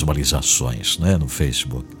de visualizações, né, no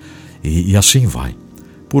Facebook. E assim vai.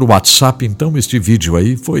 Por WhatsApp, então, este vídeo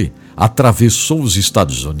aí atravessou os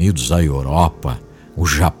Estados Unidos, a Europa, o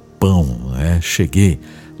Japão, né? Cheguei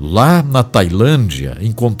lá na Tailândia,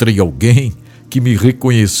 encontrei alguém que me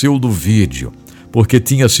reconheceu do vídeo, porque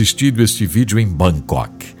tinha assistido este vídeo em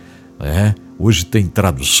Bangkok. Hoje tem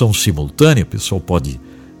tradução simultânea, o pessoal pode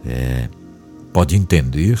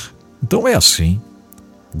entender Então é assim,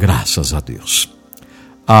 graças a Deus.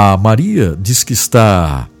 A Maria diz que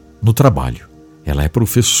está no trabalho. Ela é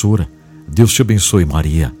professora. Deus te abençoe,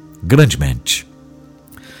 Maria, grandemente.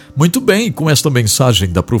 Muito bem, com esta mensagem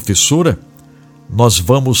da professora, nós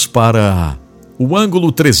vamos para o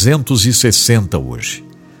ângulo 360 hoje.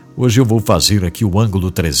 Hoje eu vou fazer aqui o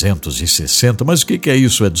ângulo 360, mas o que é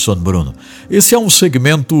isso, Edson Bruno? Esse é um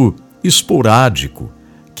segmento esporádico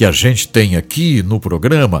que a gente tem aqui no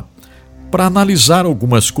programa para analisar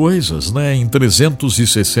algumas coisas, né, em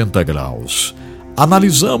 360 graus.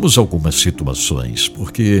 Analisamos algumas situações,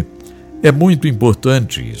 porque é muito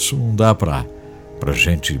importante isso, não dá para a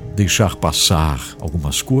gente deixar passar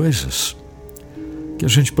algumas coisas que a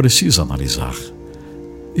gente precisa analisar.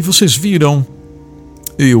 E vocês viram,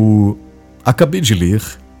 eu acabei de ler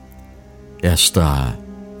esta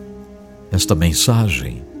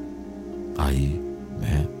mensagem aí,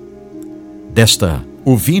 né, desta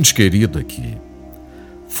ouvinte querida que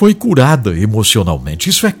foi curada emocionalmente.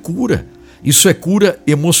 Isso é cura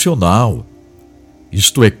emocional,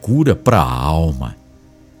 isto é cura para a alma,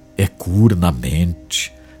 é cura na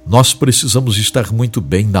mente. Nós precisamos estar muito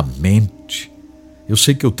bem na mente. Eu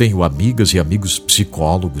sei que eu tenho amigas e amigos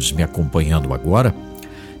psicólogos me acompanhando agora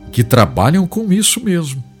que trabalham com isso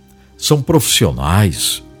mesmo. São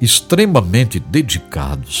profissionais extremamente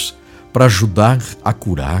dedicados para ajudar a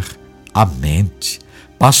curar a mente.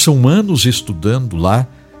 Passam anos estudando lá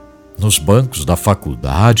nos bancos da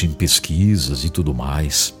faculdade, em pesquisas e tudo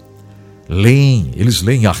mais. Eles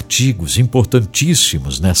leem artigos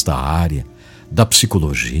importantíssimos nesta área da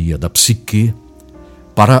psicologia, da psique,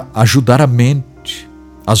 para ajudar a mente,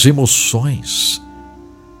 as emoções.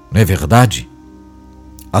 Não é verdade?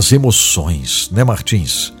 As emoções, né,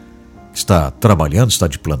 Martins? Está trabalhando, está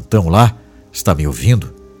de plantão lá, está me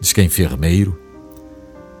ouvindo, diz que é enfermeiro.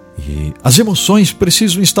 E as emoções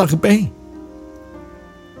precisam estar bem.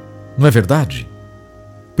 Não é verdade?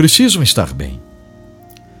 Precisam estar bem.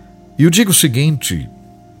 E eu digo o seguinte: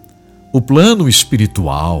 o plano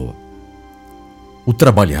espiritual, o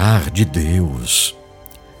trabalhar de Deus,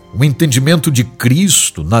 o entendimento de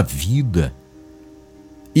Cristo na vida,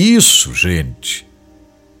 isso, gente,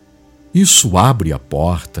 isso abre a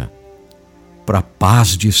porta para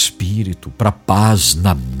paz de espírito, para paz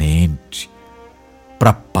na mente,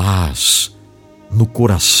 para paz no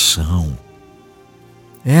coração.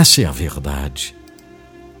 Essa é a verdade.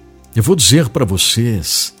 Eu vou dizer para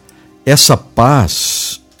vocês, essa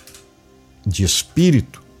paz de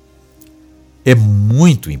espírito é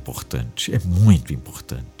muito importante,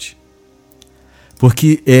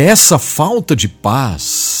 porque é essa falta de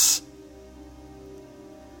paz,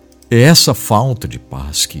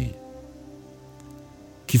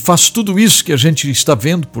 que faz tudo isso que a gente está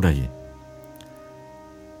vendo por aí.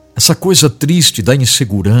 Essa coisa triste da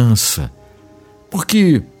insegurança,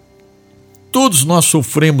 porque todos nós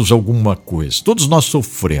sofremos alguma coisa, todos nós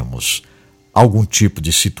sofremos algum tipo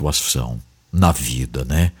de situação na vida,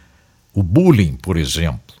 né? O bullying, por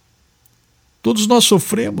exemplo. Todos nós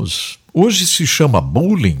sofremos. Hoje se chama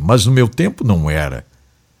bullying, mas no meu tempo não era.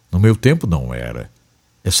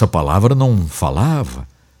 Essa palavra não falava,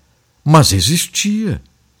 mas existia.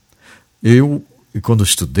 Eu, quando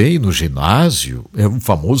estudei no ginásio, é um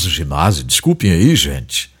famoso ginásio, desculpem aí,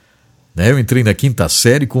 gente, né? Eu entrei na 5ª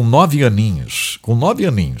série com 9 aninhos.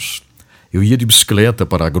 Eu ia de bicicleta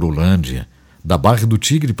para a Agrolândia, da Barra do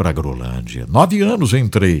Tigre para a Agrolândia. 9 anos eu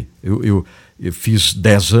entrei. Eu fiz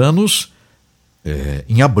 10 anos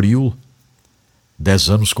em abril. 10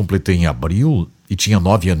 anos completei em abril e tinha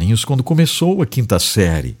 9 aninhos quando começou a 5ª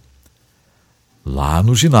série. Lá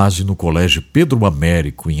no ginásio, no Colégio Pedro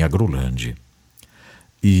Américo, em Agrolândia.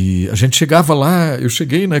 E a gente chegava lá, eu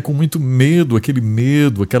cheguei, né, com muito medo,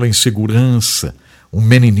 aquela insegurança. Um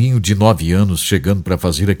menininho de 9 anos chegando para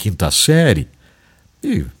fazer a 5ª série.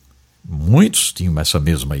 E muitos tinham essa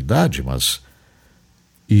mesma idade, mas...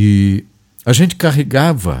 E a gente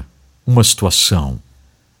carregava uma situação.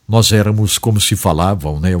 Nós éramos, como se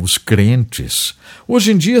falavam, né, os crentes.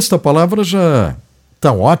 Hoje em dia esta palavra já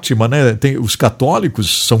está ótima, né? Os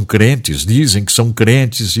católicos são crentes, dizem que são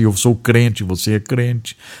crentes, e eu sou crente, você é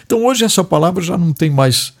crente. Então hoje essa palavra já não tem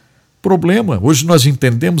mais problema. Hoje nós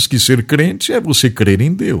entendemos que ser crente é você crer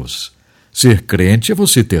em Deus. Ser crente é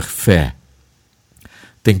você ter fé.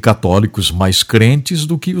 Tem católicos mais crentes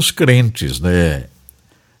do que os crentes, né?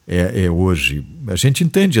 Hoje, a gente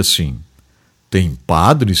entende assim. Tem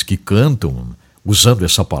padres que cantam usando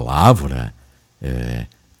essa palavra,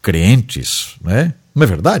 crentes, né? Não é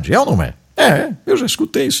verdade? É ou não é? Eu já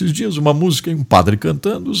escutei esses dias uma música e um padre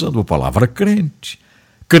cantando usando a palavra crente.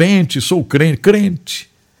 Crente, sou crente.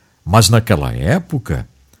 Mas naquela época,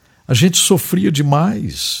 A gente sofria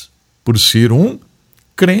demais por ser um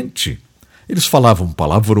crente. Eles falavam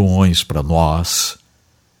palavrões para nós,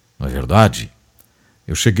 não é verdade?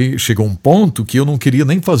 Chegou um ponto que eu não queria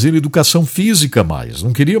nem fazer educação física mais,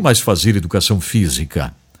 não queria mais fazer educação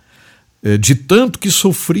física, de tanto que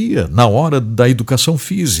sofria na hora da educação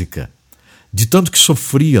física, de tanto que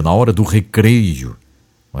sofria na hora do recreio,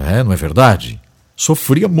 não é verdade?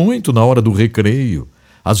 Sofria muito na hora do recreio,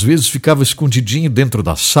 às vezes ficava escondidinho dentro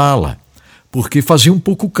da sala, porque fazia um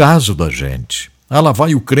pouco caso da gente. Lá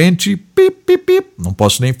vai o crente, pip, pip, pip. Não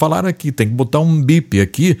posso nem falar aqui, tem que botar um bip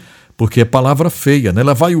aqui, porque é palavra feia, né?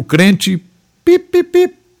 Lá vai o crente, pip, pip,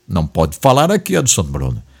 pip. Não pode falar aqui, Adson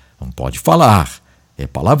Bruno. Não pode falar, é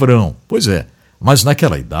palavrão. Pois é, mas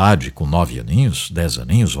naquela idade, com 9 aninhos, 10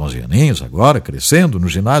 aninhos, 11 aninhos, agora crescendo no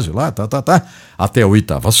ginásio lá, até a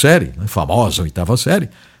 8ª série, a famosa 8ª série,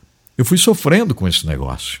 eu fui sofrendo com esse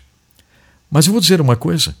negócio. Mas eu vou dizer uma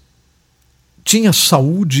coisa, tinha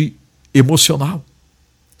saúde emocional.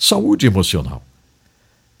 Saúde emocional.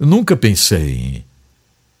 Eu nunca pensei em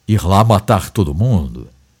ir lá matar todo mundo.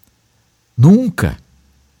 Nunca.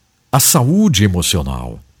 A saúde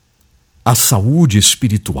emocional, a saúde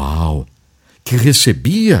espiritual, que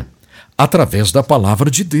recebia através da palavra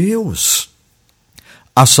de Deus.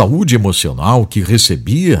 A saúde emocional que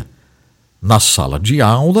recebia na sala de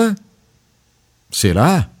aula,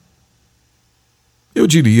 será? Eu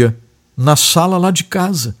diria, na sala lá de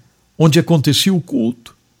casa, onde acontecia o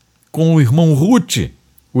culto, com o irmão Ruth,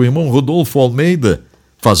 o irmão Rodolfo Almeida,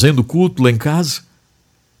 fazendo culto lá em casa.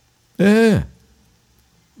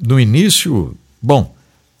 No início,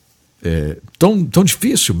 tão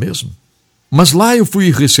difícil mesmo. Mas lá eu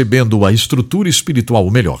fui recebendo a estrutura espiritual,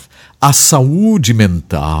 ou melhor, a saúde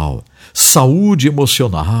mental, saúde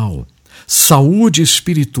emocional, saúde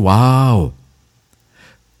espiritual,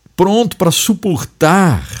 pronto para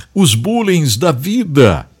suportar os bullying da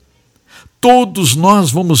vida. Todos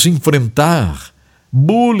nós vamos enfrentar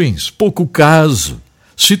bullying, pouco caso,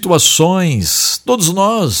 situações, todos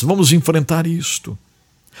nós vamos enfrentar isto.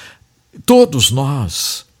 Todos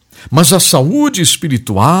nós. Mas a saúde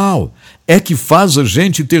espiritual é que faz a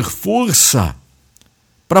gente ter força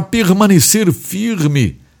para permanecer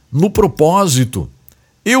firme no propósito.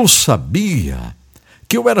 Eu sabia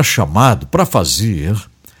que eu era chamado para fazer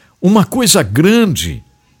uma coisa grande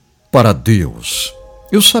para Deus.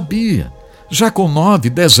 Eu sabia, já com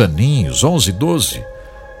 9, 10 aninhos, 11, 12,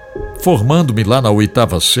 formando-me lá na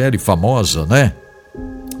 8ª série famosa, né?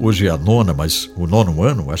 Hoje é a 9ª, mas o 9º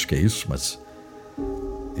ano, acho que é isso, mas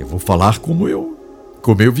eu vou falar como eu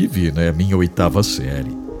vivi, né? A minha 8ª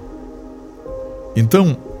série.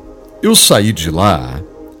 Então, eu saí de lá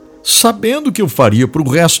sabendo que eu faria para o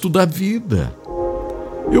resto da vida.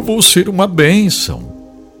 Eu vou ser uma bênção.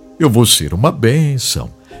 Eu vou ser uma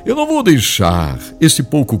bênção. Eu não vou deixar esse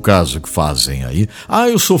pouco caso que fazem aí.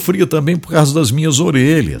 Eu sofria também por causa das minhas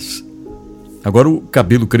orelhas. Agora o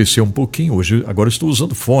cabelo cresceu um pouquinho, agora estou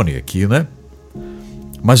usando fone aqui, né?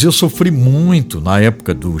 Mas eu sofri muito na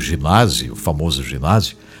época do ginásio, o famoso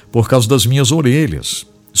ginásio, por causa das minhas orelhas.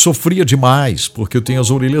 Sofria demais, porque eu tenho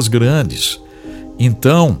as orelhas grandes.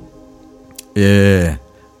 Então,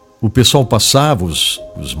 o pessoal passava,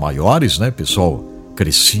 os maiores, né? Pessoal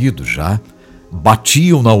crescido já,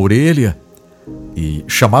 batiam na orelha e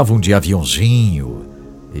chamavam de aviãozinho,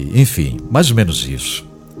 enfim, mais ou menos isso.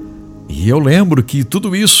 E eu lembro que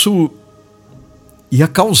tudo isso ia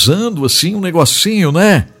causando assim um negocinho,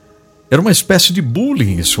 né? Era uma espécie de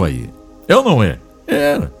bullying isso aí. É ou não é?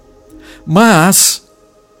 Era. Mas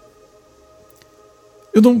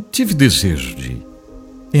eu não tive desejo de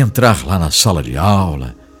entrar lá na sala de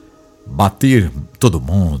aula, bater todo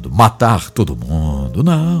mundo, matar todo mundo.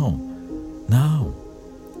 Não.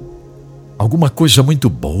 Alguma coisa muito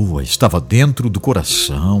boa estava dentro do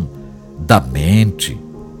coração, da mente,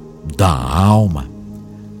 da alma.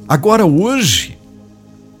 Agora hoje,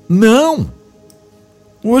 não.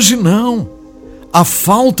 Hoje não. A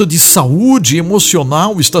falta de saúde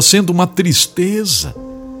emocional está sendo uma tristeza.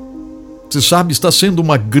 Você sabe, está sendo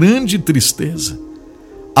uma grande tristeza.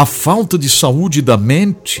 A falta de saúde da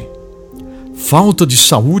mente, falta de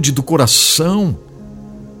saúde do coração.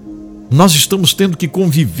 Nós estamos tendo que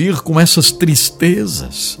conviver com essas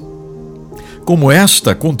tristezas. Como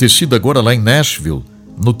esta acontecida agora lá em Nashville,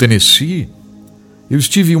 no Tennessee. Eu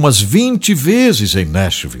estive umas 20 vezes em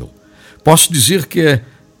Nashville. Posso dizer que é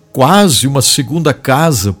quase uma segunda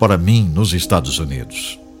casa para mim nos Estados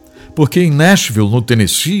Unidos. Porque em Nashville, no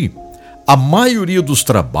Tennessee, a maioria dos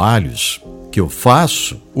trabalhos que eu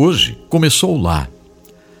faço hoje começou lá.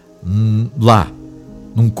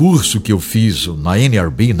 Num curso que eu fiz na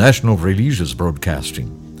NRB, National Religious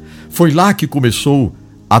Broadcasting. Foi lá que começou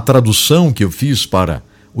a tradução que eu fiz para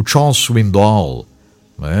o Charles Swindoll,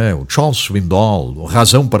 o Charles Swindoll,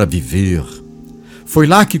 Razão para Viver. Foi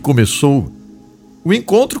lá que começou o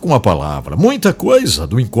encontro com a palavra, muita coisa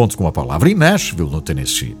do encontro com a palavra, em Nashville, no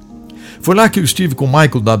Tennessee. Foi lá que eu estive com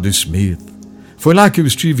Michael W. Smith. Foi lá que eu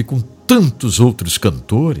estive com tantos outros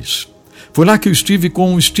cantores. Foi lá que eu estive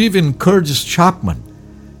com o Stephen Curtis Chapman,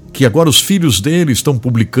 que agora os filhos dele estão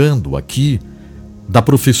publicando aqui, da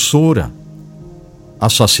professora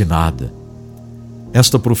assassinada.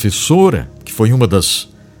 Esta professora, que foi uma das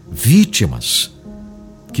vítimas,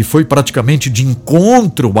 que foi praticamente de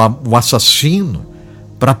encontro ao assassino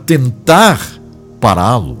para tentar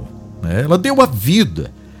pará-lo, ela deu a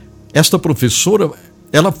vida. Esta professora,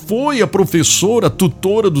 ela foi a professora,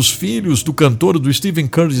 tutora dos filhos do cantor do Stephen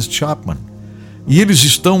Curtis Chapman. E eles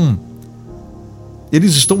estão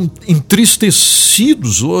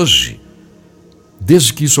entristecidos hoje,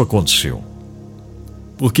 desde que isso aconteceu.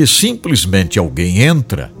 Porque simplesmente alguém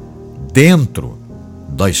entra dentro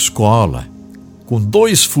da escola com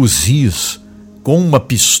 2 fuzis, com uma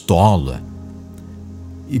pistola,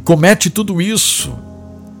 e comete tudo isso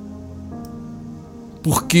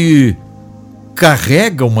porque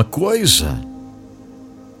carrega uma coisa,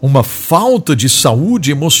 uma falta de saúde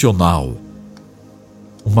emocional.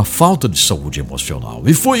 Uma falta de saúde emocional.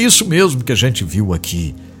 E foi isso mesmo que a gente viu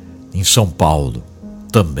aqui em São Paulo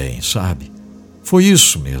também, sabe? Foi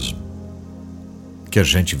isso mesmo que a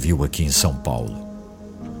gente viu aqui em São Paulo.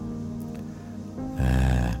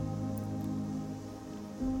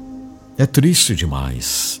 É triste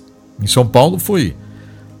demais. Em São Paulo foi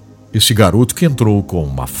esse garoto que entrou com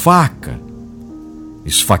uma faca,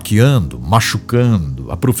 esfaqueando,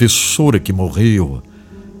 machucando a professora que morreu,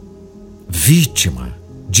 vítima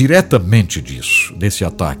diretamente disso, desse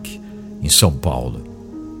ataque em São Paulo,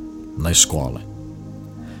 na escola.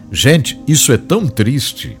 Gente, isso é tão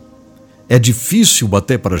triste, é difícil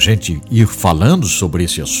até para a gente ir falando sobre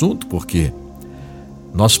esse assunto, porque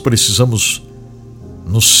nós precisamos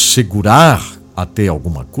nos segurar até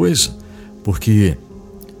alguma coisa, porque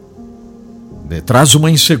traz uma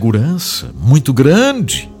insegurança muito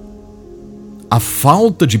grande, a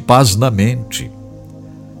falta de paz na mente,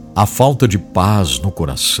 a falta de paz no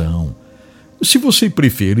coração. Se você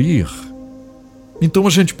preferir, então a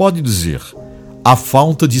gente pode dizer a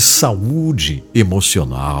falta de saúde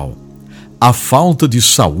emocional, a falta de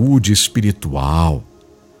saúde espiritual.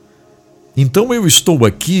 Então eu estou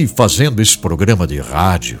aqui fazendo esse programa de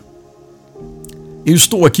rádio, eu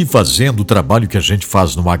estou aqui fazendo o trabalho que a gente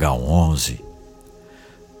faz no H11,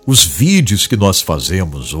 os vídeos que nós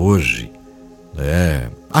fazemos hoje,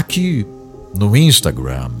 aqui no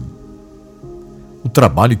Instagram, o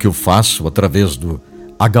trabalho que eu faço através do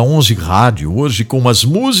H11 Rádio, hoje com as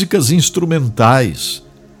músicas instrumentais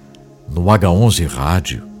no H11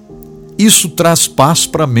 Rádio. Isso traz paz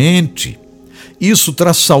para a mente, isso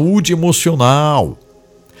traz saúde emocional.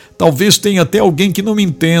 Talvez tenha até alguém que não me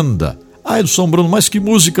entenda. Edson Bruno, mas que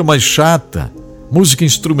música mais chata, música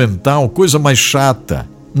instrumental, coisa mais chata.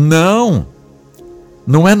 Não,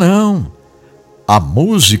 não é não. A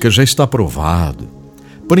música já está provado,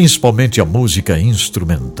 principalmente a música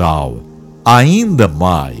instrumental, ainda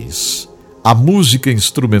mais a música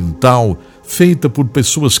instrumental feita por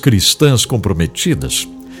pessoas cristãs comprometidas.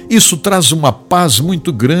 Isso traz uma paz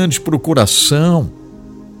muito grande para o coração,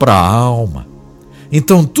 para a alma.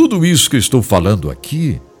 Então tudo isso que eu estou falando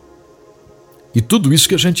aqui, e tudo isso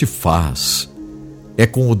que a gente faz, é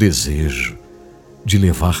com o desejo de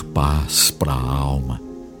levar paz para a alma.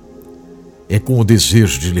 É com o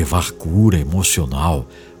desejo de levar cura emocional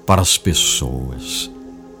para as pessoas.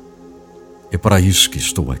 É para isso que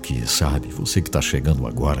estou aqui, sabe? Você que está chegando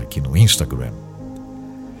agora aqui no Instagram.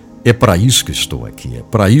 É para isso que estou aqui, é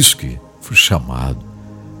para isso que fui chamado,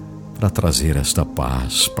 para trazer esta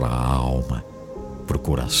paz para a alma, para o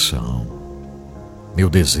coração. Meu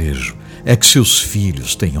desejo é que seus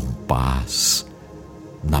filhos tenham paz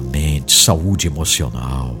na mente, saúde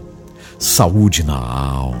emocional, saúde na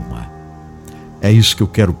alma. É isso que eu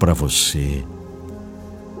quero para você.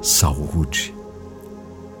 Saúde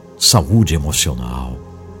emocional.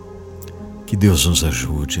 Que Deus nos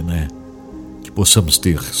ajude, né? Que possamos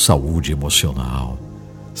ter saúde emocional,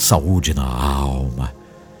 saúde na alma.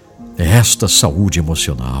 É esta saúde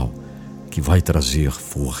emocional que vai trazer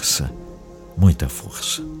força, muita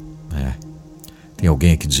força, né? Tem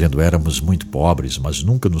alguém aqui dizendo, éramos muito pobres, mas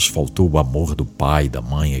nunca nos faltou o amor do pai, da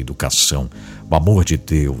mãe, a educação, o amor de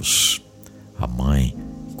Deus. A mãe,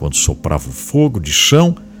 quando soprava o fogo de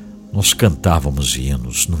chão, nós cantávamos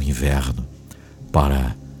hinos no inverno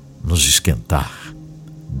para nos esquentar.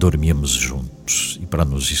 Dormíamos juntos. juntos. E para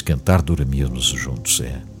nos esquentar, dormirmos juntos.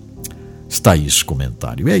 Está aí esse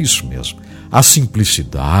comentário. É isso mesmo. A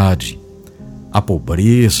simplicidade, a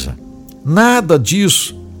pobreza, nada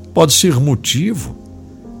disso pode ser motivo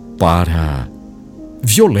para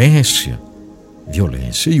violência.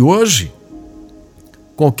 E hoje,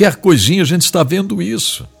 qualquer coisinha a gente está vendo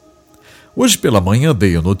isso. Hoje pela manhã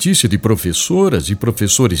dei a notícia de professoras e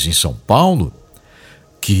professores em São Paulo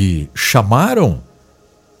que chamaram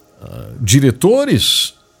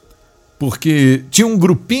diretores porque tinha um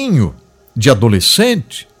grupinho de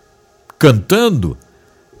adolescente cantando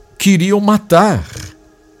que iriam matar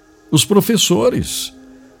os professores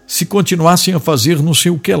se continuassem a fazer não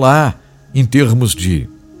sei o que lá, em termos de,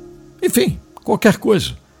 enfim, qualquer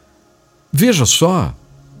coisa. Veja só,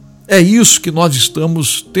 é isso que nós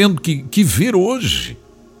estamos tendo que ver hoje.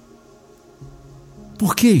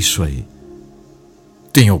 Por que isso aí?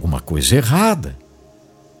 Tem alguma coisa errada.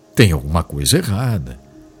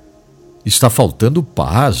 Está faltando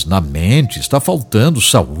paz na mente, está faltando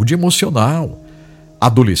saúde emocional.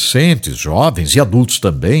 Adolescentes, jovens e adultos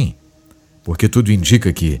também, porque tudo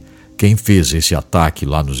indica que quem fez esse ataque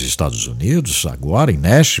lá nos Estados Unidos, agora em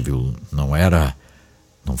Nashville,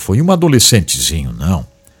 não foi um adolescentezinho, não.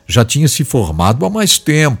 Já tinha se formado há mais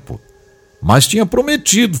tempo, mas tinha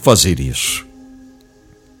prometido fazer isso.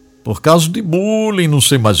 Por causa de bullying, não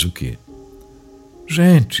sei mais o quê.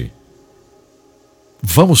 Gente,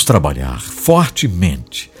 vamos trabalhar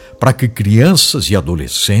fortemente para que crianças e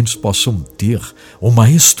adolescentes possam ter uma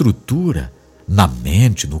estrutura na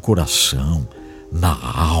mente, no coração, na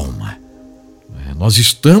alma. Nós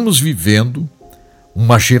estamos vivendo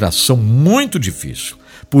uma geração muito difícil.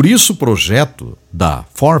 Por isso o projeto da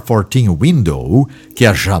 414 Window, que é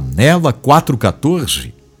a janela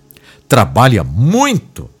 414, trabalha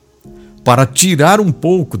muito para tirar um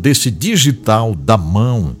pouco desse digital da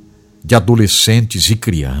mão de adolescentes e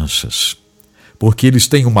crianças, porque eles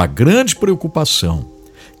têm uma grande preocupação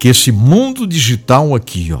que esse mundo digital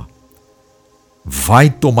aqui, vai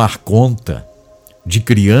tomar conta de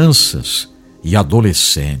crianças e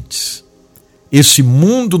adolescentes. Esse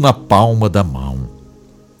mundo na palma da mão,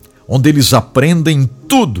 onde eles aprendem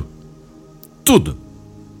tudo.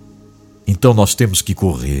 Então nós temos que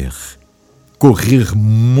correr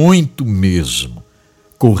muito mesmo,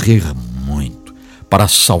 correr muito, para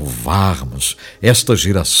salvarmos esta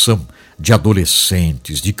geração de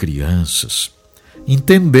adolescentes, de crianças,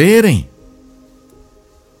 entenderem,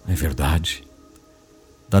 é verdade,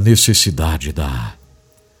 da necessidade da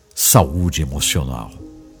saúde emocional.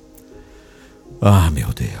 Ah,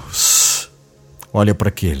 meu Deus, olha para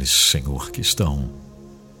aqueles, Senhor, que estão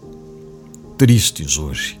tristes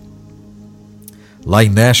hoje. Lá em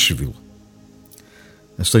Nashville,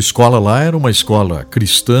 esta escola lá era uma escola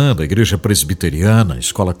cristã da igreja presbiteriana,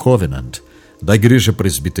 escola Covenant, da igreja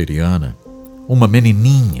presbiteriana. Uma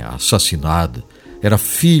menininha assassinada, era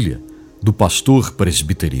filha do pastor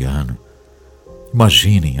presbiteriano.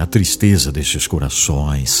 Imaginem a tristeza desses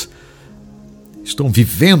corações. Estão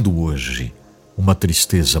vivendo hoje uma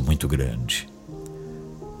tristeza muito grande.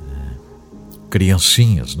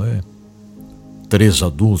 Criancinhas, não é? 3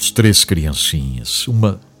 adultos, 3 criancinhas,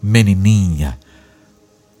 uma menininha,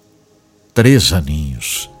 3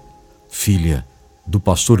 aninhos, filha do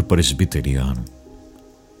pastor presbiteriano.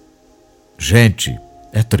 Gente,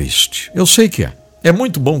 é triste. Eu sei que é. É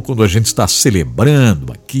muito bom quando a gente está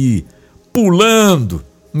celebrando aqui, pulando,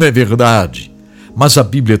 não é verdade? Mas a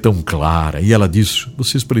Bíblia é tão clara e ela diz: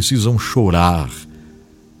 vocês precisam chorar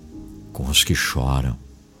com os que choram.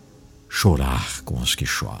 Chorar com os que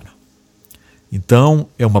choram. Então,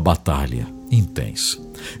 é uma batalha intensa.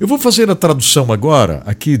 Eu vou fazer a tradução agora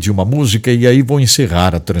aqui de uma música e aí vou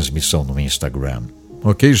encerrar a transmissão no Instagram.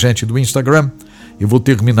 Ok, gente do Instagram? Eu vou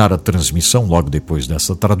terminar a transmissão logo depois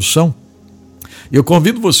dessa tradução. Eu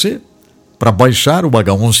convido você para baixar o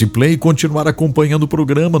H11 Play e continuar acompanhando o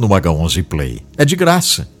programa no H11 Play. É de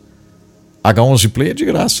graça. H11 Play é de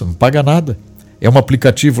graça, não paga nada. É um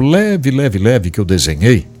aplicativo leve que eu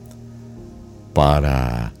desenhei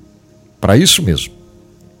para isso mesmo.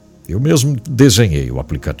 Eu mesmo desenhei o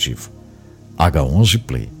aplicativo H11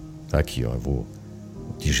 Play. Tá aqui, eu vou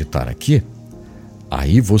digitar aqui.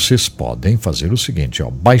 Aí vocês podem fazer o seguinte,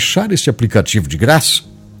 baixar esse aplicativo de graça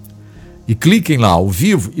e cliquem lá ao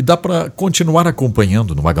vivo e dá para continuar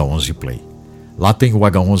acompanhando no H11 Play. Lá tem o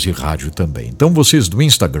H11 Rádio também. Então vocês do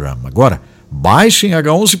Instagram agora, baixem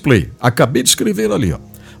H11 Play. Acabei de escrever ali,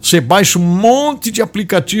 Você baixa um monte de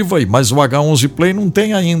aplicativo aí, mas o H11 Play não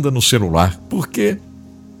tem ainda no celular. Por quê?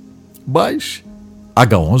 Baixe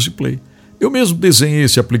H11 Play. Eu mesmo desenhei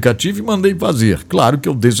esse aplicativo e mandei fazer. Claro que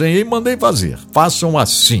eu desenhei e mandei fazer. Façam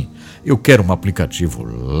assim. Eu quero um aplicativo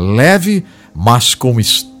leve, mas com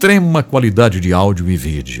extrema qualidade de áudio e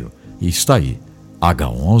vídeo. E está aí,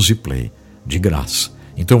 H11 Play, de graça.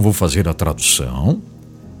 Então vou fazer a tradução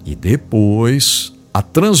e depois a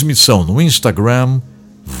transmissão no Instagram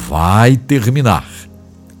vai terminar.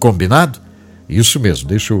 Combinado? Isso mesmo,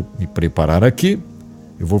 deixa eu me preparar aqui.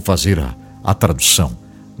 Eu vou fazer a tradução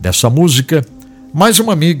dessa música. Mais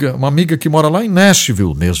uma amiga que mora lá em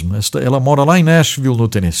Nashville mesmo. Ela mora lá em Nashville, no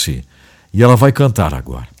Tennessee. E ela vai cantar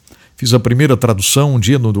agora. Fiz a primeira tradução um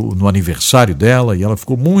dia no aniversário dela e ela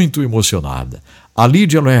ficou muito emocionada. A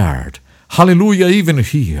Lydia Laird. Hallelujah even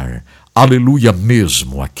here. Aleluia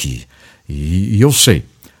mesmo aqui. E eu sei,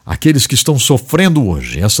 aqueles que estão sofrendo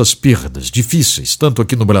hoje essas perdas difíceis, tanto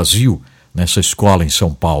aqui no Brasil, nessa escola em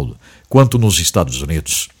São Paulo, quanto nos Estados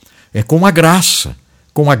Unidos, com a graça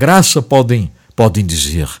podem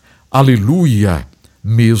dizer aleluia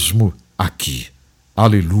mesmo aqui.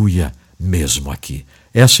 Aleluia mesmo aqui.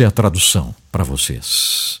 Essa é a tradução para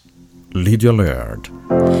vocês. Lydia Laird.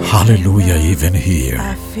 Hallelujah even here.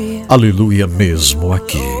 Aleluia mesmo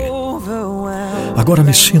aqui. Agora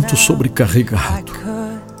me sinto sobrecarregado.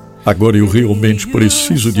 Agora eu realmente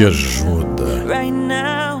preciso de ajuda.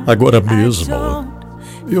 Agora mesmo,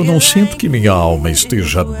 eu não sinto que minha alma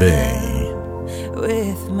esteja bem.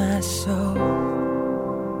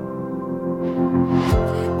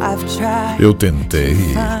 Eu tentei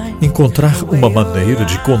encontrar uma maneira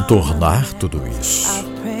de contornar tudo isso.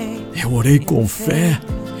 Eu orei com fé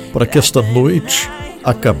para que esta noite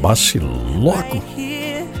acabasse logo.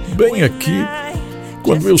 Bem aqui,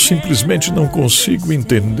 quando eu simplesmente não consigo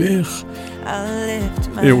entender,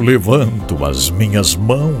 eu levanto as minhas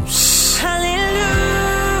mãos.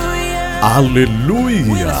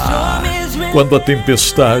 Aleluia! Quando a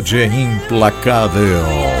tempestade é implacável.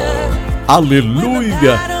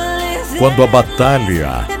 Aleluia! Quando a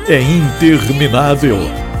batalha é interminável.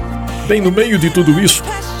 Bem no meio de tudo isso,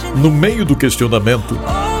 no meio do questionamento,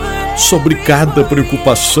 sobre cada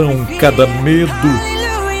preocupação, cada medo,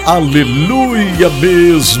 aleluia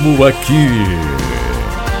mesmo aqui.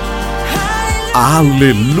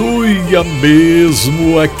 Aleluia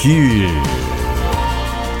mesmo aqui.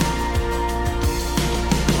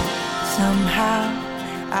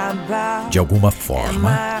 De alguma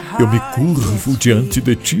forma, eu me curvo diante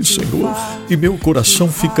de Ti, Senhor, e meu coração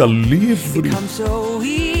fica livre.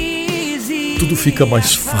 Tudo fica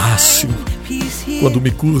mais fácil. Quando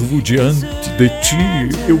me curvo diante de Ti,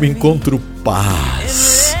 eu encontro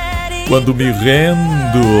paz. Quando me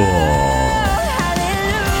rendo,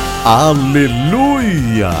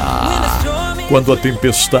 aleluia! Quando a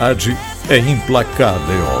tempestade é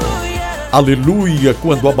implacável. Aleluia,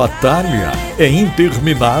 quando a batalha é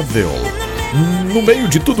interminável. No meio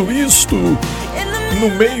de tudo isto, no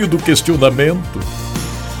meio do questionamento,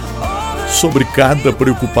 sobre cada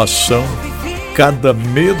preocupação, cada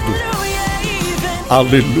medo,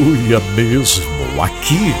 aleluia mesmo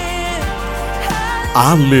aqui.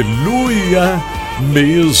 Aleluia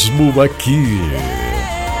mesmo aqui.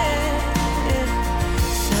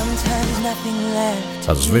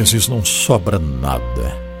 Às vezes não sobra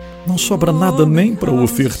nada. Não sobra nada nem para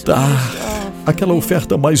ofertar aquela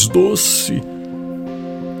oferta mais doce.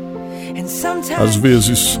 Às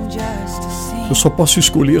vezes, eu só posso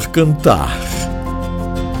escolher cantar.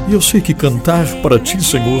 E eu sei que cantar para Ti,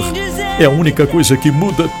 Senhor, é a única coisa que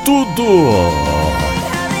muda tudo.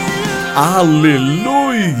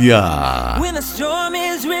 Aleluia!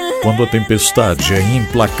 Quando a tempestade é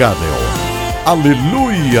implacável.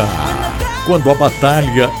 Aleluia! Quando a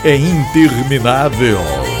batalha é interminável.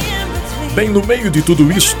 Bem no meio de tudo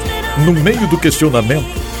isso, no meio do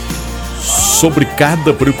questionamento, sobre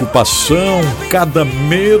cada preocupação, cada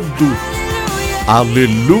medo,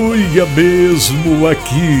 aleluia mesmo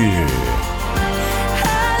aqui.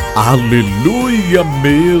 Aleluia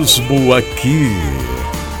mesmo aqui.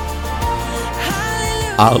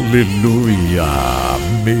 Aleluia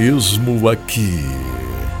mesmo aqui.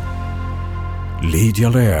 Lydia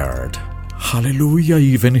Laird. Hallelujah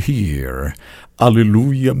even here.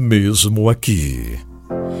 Aleluia mesmo aqui.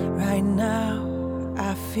 Right now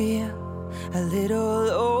I feel a little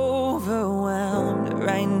overwhelmed.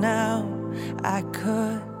 Right now I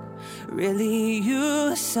could really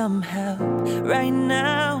use some help. Right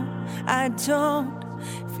now I don't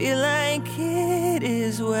feel like it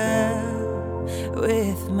is well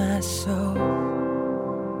with my soul.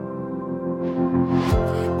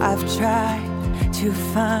 I've tried to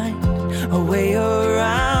find a way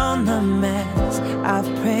around the mess. I've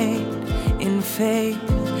prayed in faith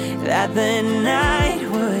that the night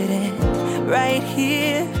would end right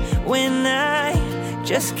here when I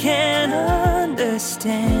just can't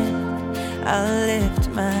understand. I lift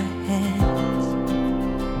my hands.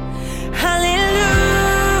 Hallelujah,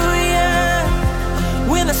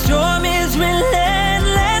 when the storm is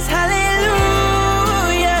relentless. Hallelujah,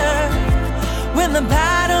 when the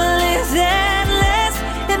battle is endless.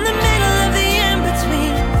 In the middle of the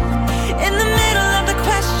in-between, in the middle of the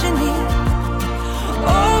questioning,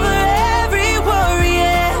 over every worry,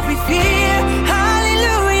 every fear.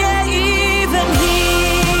 Hallelujah, even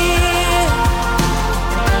here.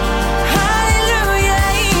 Hallelujah,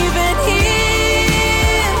 even here.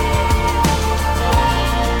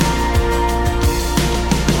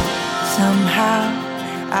 Somehow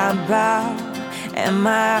I bow and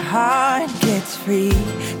my heart gets free.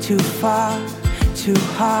 Too far, too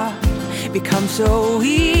hard, becomes so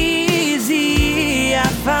easy. I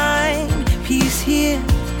find peace here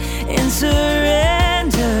in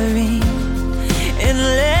surrendering and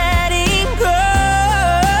letting go.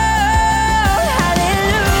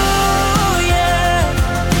 Hallelujah,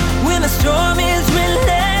 when the storm is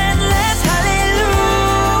relentless.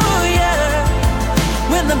 Hallelujah,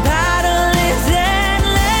 when the battle is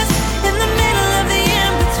endless. In the middle of the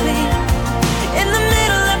in-between, in the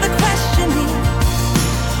middle of the questioning,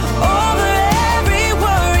 over every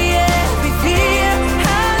worry, every fear.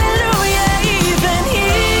 Hallelujah, even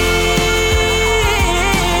here.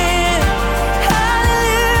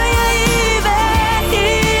 Hallelujah, even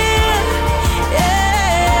here. Yeah.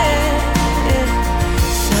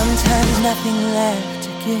 Sometimes nothing left to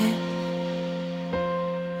give,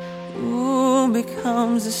 ooh,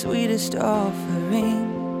 becomes the sweetest offering.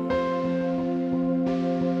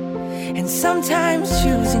 And sometimes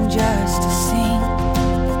choosing just to sing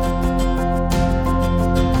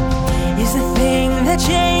is the thing that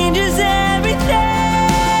changes everything.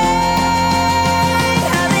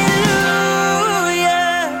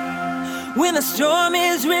 Hallelujah, when the storm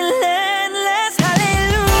is relentless.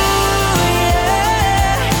 Hallelujah,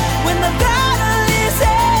 when the battle is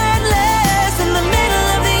endless. In the middle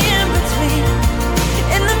of the in-between,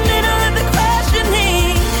 in the middle of the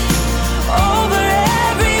questioning, over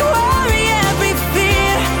every worry, every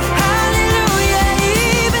fear. Hallelujah,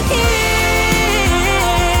 even here.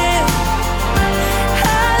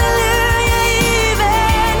 Hallelujah,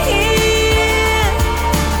 even here.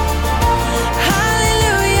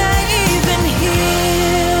 Hallelujah, even here.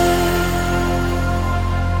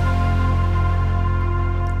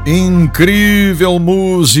 Incrível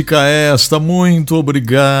música esta, muito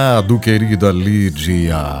obrigado, querida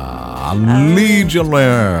Lídia. A Lídia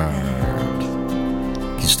Laird,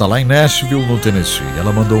 que está lá em Nashville, no Tennessee.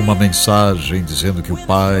 Ela mandou uma mensagem dizendo que o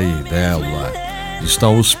pai dela está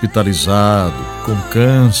hospitalizado com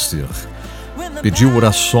câncer. Pediu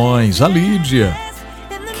orações. A Lídia,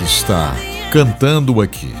 que está cantando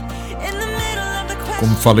aqui.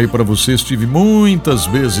 Como falei para você, estive muitas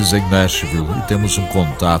vezes em Nashville e temos um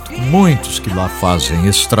contato com muitos que lá fazem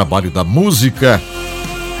esse trabalho da música.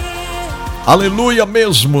 Aleluia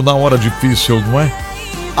mesmo na hora difícil, não é?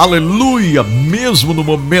 Aleluia mesmo no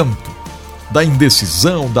momento da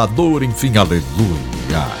indecisão, da dor, enfim,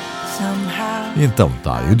 aleluia. Então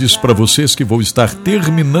tá, eu disse para vocês que vou estar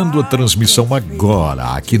terminando a transmissão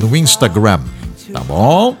agora, aqui no Instagram, tá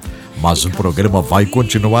bom? Mas o programa vai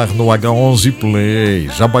continuar no H11 Play.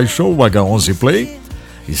 Já baixou o H11 Play?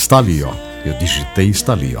 Está ali, ó. Eu digitei,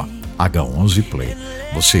 está ali, ó. H11 Play.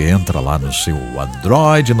 Você entra lá no seu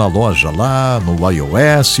Android, na loja lá, no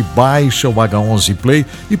iOS, baixa o H11 Play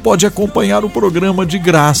e pode acompanhar o programa de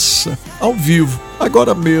graça, ao vivo,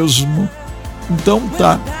 agora mesmo. Então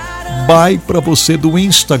tá, bye para você do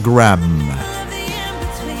Instagram.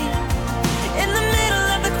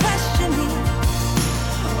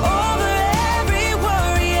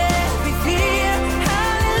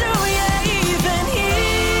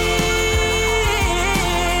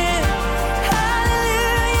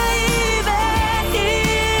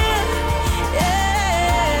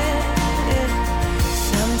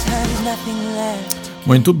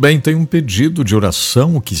 Muito bem, tem um pedido de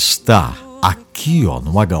oração que está aqui, ó,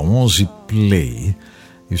 no H11 Play.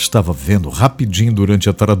 Eu estava vendo rapidinho durante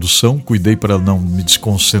a tradução, cuidei para não me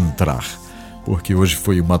desconcentrar, porque hoje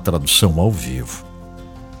foi uma tradução ao vivo.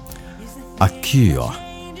 Aqui, ó,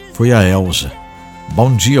 foi a Elza.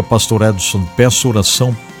 Bom dia, pastor Edson, peço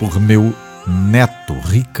oração por meu neto,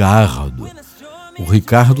 Ricardo. O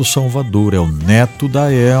Ricardo Salvador é o neto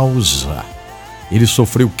da Elza. Ele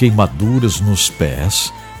sofreu queimaduras nos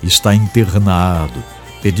pés e está internado.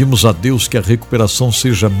 Pedimos a Deus que a recuperação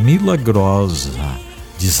seja milagrosa,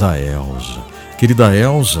 diz a Elza. Querida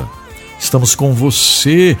Elza, estamos com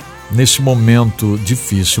você nesse momento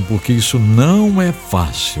difícil, porque isso não é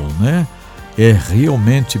fácil, né? É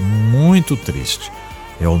realmente muito triste.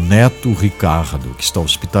 é o neto Ricardo, que está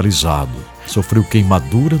hospitalizado, sofreu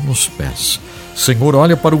queimadura nos pés. Senhor,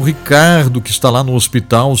 olha para o Ricardo que está lá no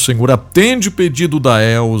hospital. Senhor, atende o pedido da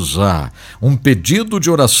Elza, um pedido de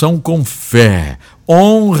oração com fé.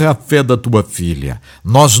 Honra a fé da tua filha.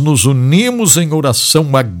 Nós nos unimos em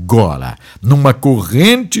oração agora, numa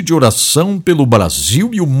corrente de oração pelo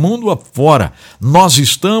Brasil e o mundo afora. Nós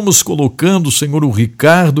estamos colocando, Senhor, o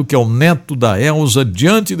Ricardo, que é o neto da Elza,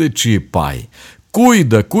 diante de ti, Pai.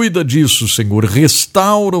 Cuida disso, Senhor.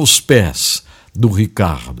 Restaura os pés do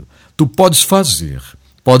Ricardo. Tu podes fazer,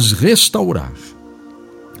 podes restaurar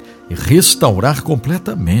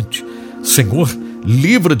completamente. Senhor,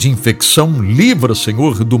 livra de infecção, livra,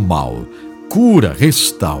 Senhor, do mal. Cura,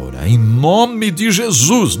 restaura. Em nome de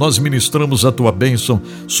Jesus, nós ministramos a tua bênção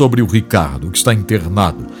sobre o Ricardo, que está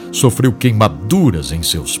internado, sofreu queimaduras em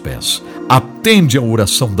seus pés. Atende a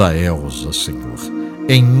oração da Elza, Senhor.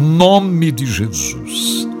 Em nome de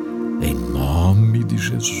Jesus. Em nome de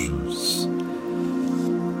Jesus.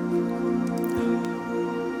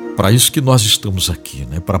 Para isso que nós estamos aqui,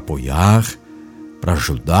 né? Para apoiar, para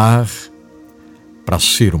ajudar, para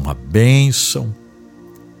ser uma bênção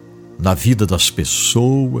na vida das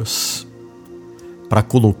pessoas, para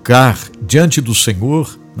colocar diante do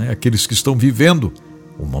Senhor, né, aqueles que estão vivendo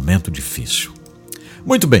um momento difícil.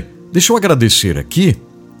 Muito bem, deixa eu agradecer aqui,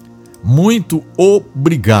 muito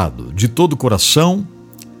obrigado de todo o coração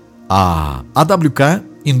a AWK,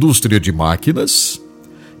 Indústria de Máquinas,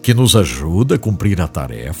 que nos ajuda a cumprir a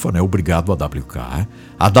tarefa, né? Obrigado, AWK. A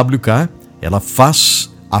AWK, ela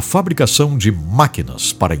faz a fabricação de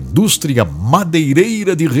máquinas para a indústria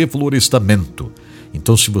madeireira de reflorestamento.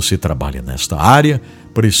 Então, se você trabalha nesta área,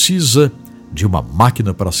 precisa de uma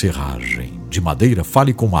máquina para serragem de madeira,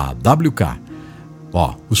 fale com a AWK.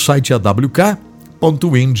 O site é awk.ind.br,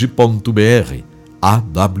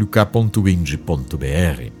 awk.ind.br.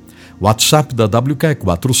 O WhatsApp da AWK é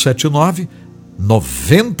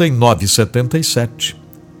 479-9977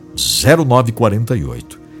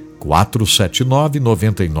 0948.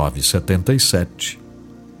 479-9977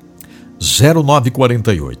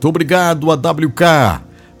 0948. Obrigado, AWK,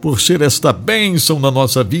 por ser esta bênção na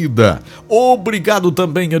nossa vida. Obrigado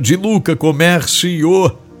também a Diluca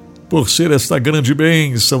Comércio, por ser esta grande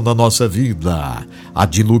bênção na nossa vida. A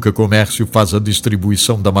Diluca Comércio faz a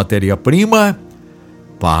distribuição da matéria-prima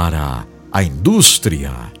para a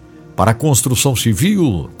indústria, para a construção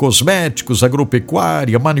civil, cosméticos,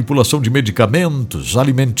 agropecuária, manipulação de medicamentos,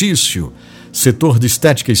 alimentício, setor de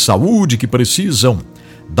estética e saúde que precisam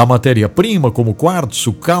da matéria-prima como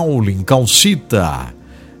quartzo, caule, calcita,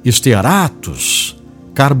 estearatos,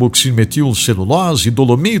 carboximetilcelulose,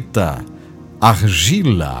 dolomita,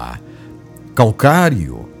 argila,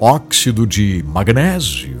 calcário, óxido de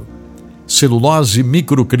magnésio, celulose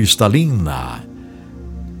microcristalina,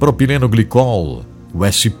 propileno glicol,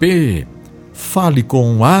 USP. Fale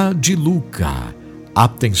com a Diluca.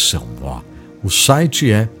 Atenção, o site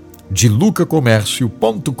é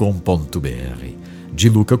dilucacomércio.com.br,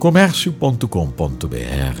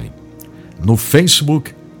 dilucacomércio.com.br. No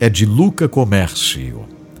Facebook é Diluca Comércio.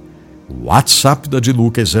 O WhatsApp da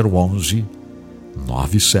Diluca é 011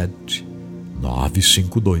 97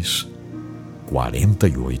 952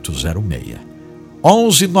 4806.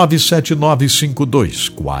 11 97 952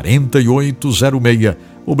 4806.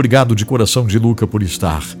 Obrigado de coração, Diluca, por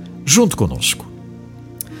estar junto conosco.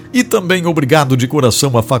 E também obrigado de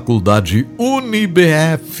coração à Faculdade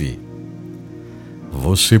UniBF.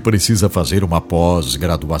 Você precisa fazer uma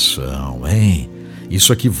pós-graduação, hein?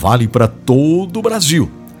 Isso aqui vale para todo o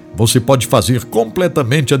Brasil. Você pode fazer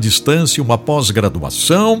completamente à distância uma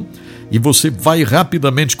pós-graduação e você vai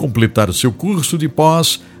rapidamente completar o seu curso de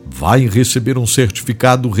pós, vai receber um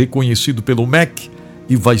certificado reconhecido pelo MEC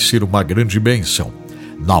e vai ser uma grande bênção.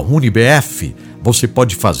 Na UniBF, você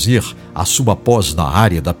pode fazer a sua pós na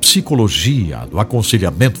área da psicologia, do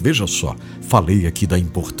aconselhamento. Veja só, falei aqui da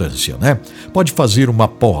importância, né? Pode fazer uma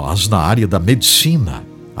pós na área da medicina,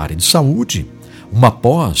 área de saúde, uma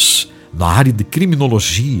pós na área de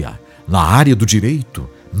criminologia, na área do direito,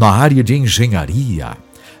 na área de engenharia,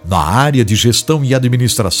 na área de gestão e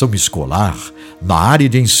administração escolar, na área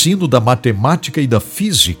de ensino da matemática e da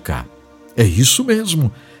física. É isso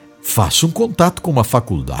mesmo. Faça um contato com a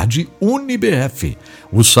Faculdade UniBF.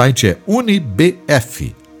 O site é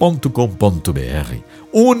unibf.com.br.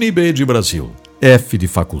 Unib de Brasil, F de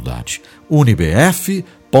faculdade. unibf.com.br.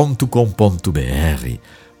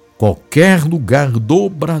 Qualquer lugar do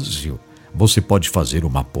Brasil, você pode fazer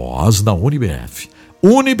uma pós na UniBF.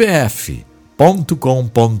 unibf.com.br.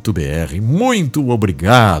 Muito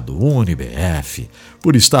obrigado, UniBF,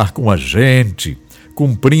 por estar com a gente,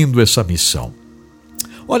 cumprindo essa missão.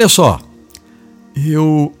 Olha só,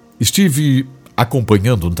 eu estive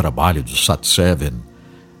acompanhando um trabalho do Sat 7,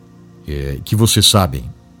 que vocês sabem,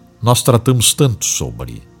 nós tratamos tanto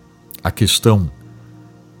sobre a questão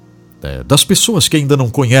das pessoas que ainda não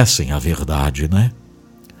conhecem a verdade, né?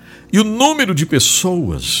 E o número de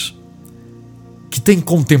pessoas que têm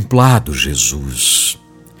contemplado Jesus,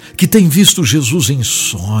 que têm visto Jesus em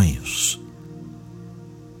sonhos,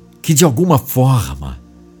 que de alguma forma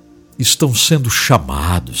estão sendo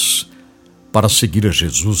chamados para seguir a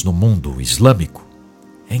Jesus no mundo islâmico.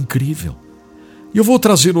 É incrível. E eu vou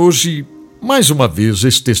trazer hoje, mais uma vez,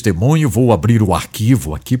 esse testemunho. Vou abrir o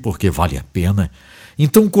arquivo aqui porque vale a pena.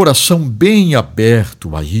 Então, coração bem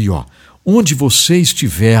aberto aí, onde você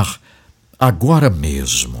estiver agora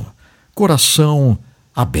mesmo. Coração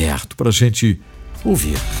aberto para a gente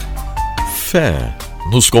ouvir. Fé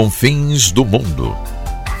nos confins do mundo.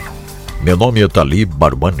 Meu nome é Talib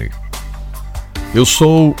Barbani. Eu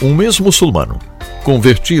sou um ex-muçulmano,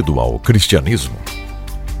 convertido ao cristianismo.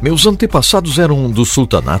 Meus antepassados eram do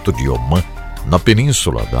sultanato de Omã, na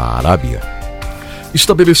península da Arábia.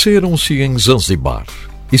 Estabeleceram-se em Zanzibar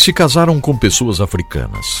e se casaram com pessoas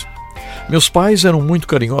africanas. Meus pais eram muito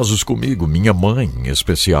carinhosos comigo, minha mãe, em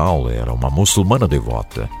especial, era uma muçulmana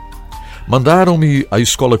devota. Mandaram-me à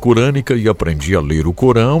escola corânica e aprendi a ler o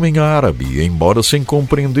Corão em árabe, embora sem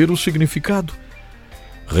compreender o significado.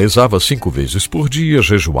 Rezava 5 vezes por dia,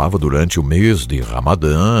 jejuava durante o mês de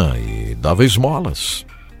Ramadã e dava esmolas.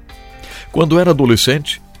 Quando era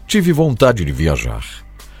adolescente, tive vontade de viajar.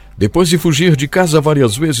 Depois de fugir de casa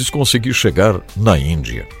várias vezes, consegui chegar na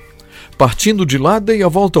Índia. Partindo de lá, dei a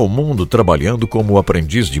volta ao mundo trabalhando como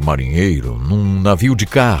aprendiz de marinheiro num navio de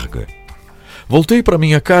carga. Voltei para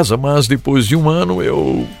minha casa, mas depois de 1 ano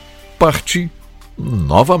eu parti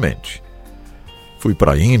novamente. Fui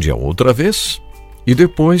para a Índia outra vez e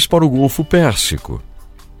depois para o Golfo Pérsico.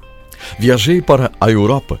 Viajei para a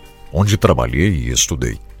Europa, onde trabalhei e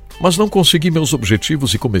estudei, mas não consegui meus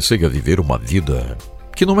objetivos e comecei a viver uma vida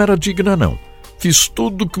que não era digna, não. Fiz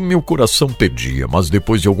tudo que meu coração pedia, mas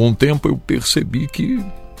depois de algum tempo eu percebi que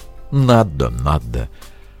nada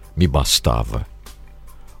me bastava.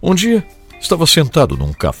 Um dia, estava sentado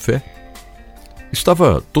num café.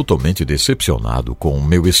 Estava totalmente decepcionado com o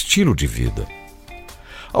meu estilo de vida.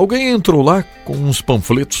 Alguém entrou lá com uns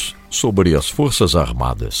panfletos sobre as Forças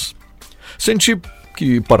Armadas. Senti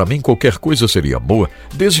que para mim qualquer coisa seria boa,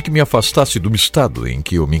 desde que me afastasse do estado em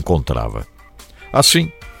que eu me encontrava. Assim,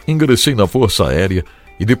 ingressei na Força Aérea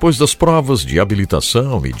e depois das provas de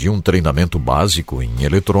habilitação e de um treinamento básico em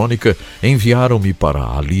eletrônica, enviaram-me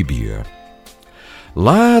para a Líbia.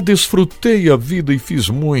 Lá desfrutei a vida e fiz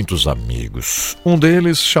muitos amigos. Um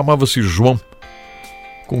deles chamava-se João,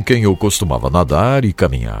 com quem eu costumava nadar e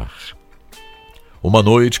caminhar. Uma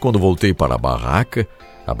noite, quando voltei para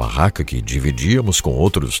a barraca que dividíamos com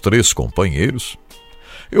outros 3 companheiros,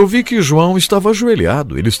 eu vi que João estava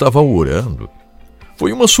ajoelhado, ele estava orando.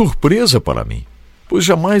 Foi uma surpresa para mim, pois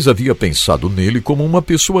jamais havia pensado nele como uma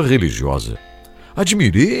pessoa religiosa.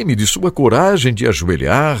 Admirei-me de sua coragem de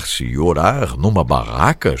ajoelhar-se e orar numa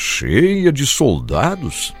barraca cheia de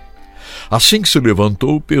soldados. Assim que se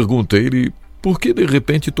levantou, perguntei-lhe por que de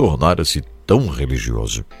repente tornara-se tão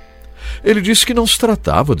religioso. Ele disse que não se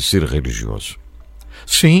tratava de ser religioso.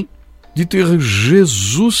 Sim, de ter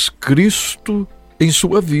Jesus Cristo em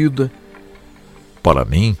sua vida. Para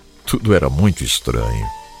mim, tudo era muito estranho.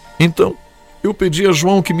 Então, eu pedi a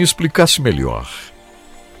João que me explicasse melhor.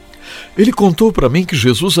 Ele contou para mim que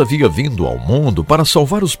Jesus havia vindo ao mundo para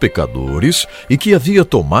salvar os pecadores e que havia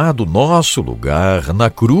tomado nosso lugar na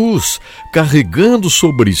cruz, carregando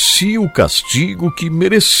sobre si o castigo que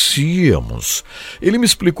merecíamos. Ele me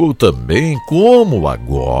explicou também como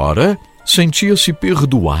agora sentia-se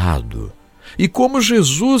perdoado e como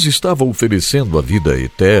Jesus estava oferecendo a vida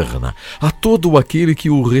eterna a todo aquele que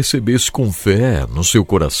o recebesse com fé no seu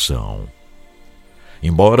coração.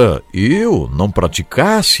 Embora eu não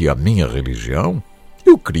praticasse a minha religião,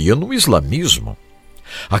 eu cria no islamismo.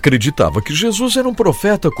 Acreditava que Jesus era um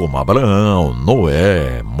profeta como Abraão,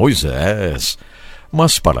 Noé, Moisés.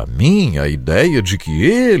 Mas para mim, a ideia de que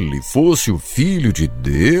ele fosse o Filho de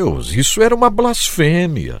Deus, isso era uma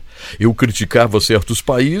blasfêmia. Eu criticava certos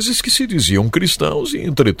países que se diziam cristãos e,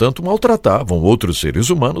 entretanto, maltratavam outros seres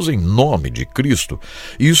humanos em nome de Cristo.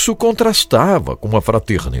 Isso contrastava com a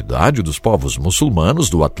fraternidade dos povos muçulmanos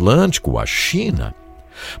do Atlântico à China.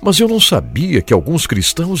 Mas eu não sabia que alguns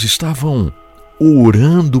cristãos estavam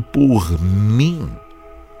orando por mim.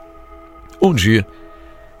 Um dia,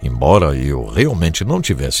 embora eu realmente não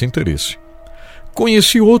tivesse interesse,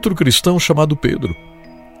 conheci outro cristão chamado Pedro.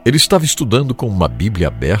 Ele estava estudando com uma Bíblia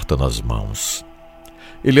aberta nas mãos.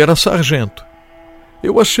 Ele era sargento.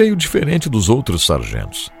 Eu achei-o diferente dos outros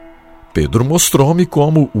sargentos. Pedro mostrou-me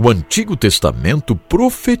como o Antigo Testamento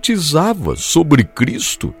profetizava sobre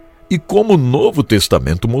Cristo e como o Novo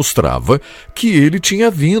Testamento mostrava que ele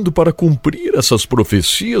tinha vindo para cumprir essas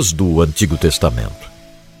profecias do Antigo Testamento.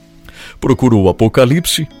 Procurou o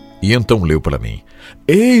Apocalipse e então leu para mim: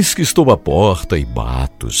 Eis que estou à porta e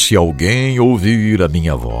bato. Se alguém ouvir a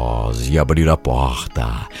minha voz e abrir a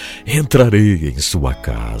porta, entrarei em sua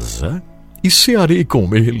casa e cearei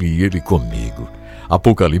com ele e ele comigo.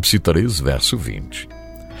 Apocalipse 3, verso 20.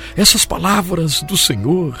 Essas palavras do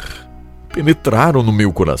Senhor penetraram no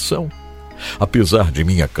meu coração. Apesar de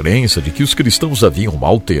minha crença de que os cristãos haviam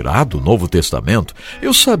alterado o Novo Testamento,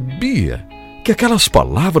 eu sabia que aquelas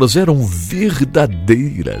palavras eram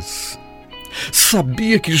verdadeiras.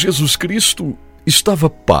 Sabia que Jesus Cristo estava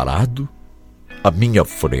parado à minha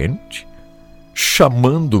frente,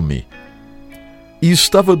 chamando-me, e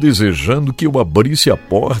estava desejando que eu abrisse a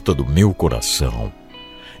porta do meu coração.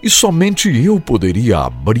 E somente eu poderia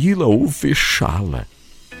abri-la ou fechá-la.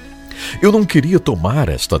 Eu não queria tomar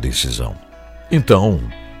esta decisão. Então,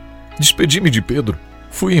 despedi-me de Pedro,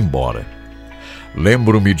 fui embora.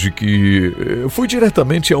 Lembro-me de que fui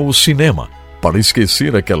diretamente ao cinema para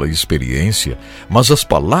esquecer aquela experiência, mas as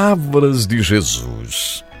palavras de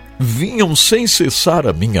Jesus vinham sem cessar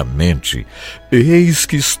à minha mente. Eis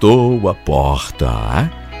que estou à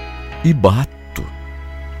porta e bato.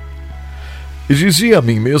 Dizia a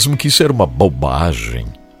mim mesmo que isso era uma bobagem,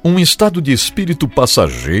 um estado de espírito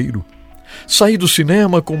passageiro. Saí do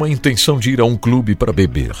cinema com a intenção de ir a um clube para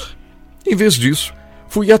beber. Em vez disso,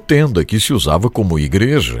 fui à tenda que se usava como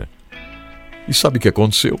igreja. E sabe o que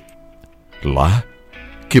aconteceu? Lá,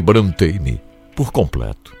 quebrantei-me por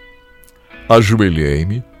completo.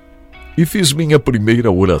 Ajoelhei-me e fiz minha primeira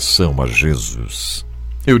oração a Jesus.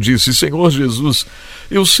 Eu disse: Senhor Jesus,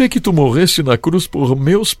 eu sei que tu morreste na cruz por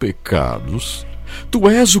meus pecados. Tu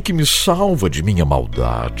és o que me salva de minha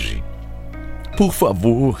maldade. Por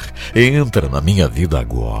favor, entra na minha vida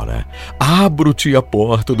agora. Abro-te a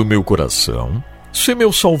porta do meu coração. Sê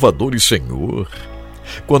meu Salvador e Senhor.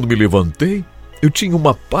 Quando me levantei, eu tinha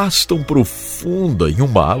uma paz tão profunda e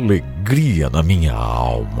uma alegria na minha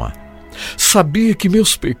alma. Sabia que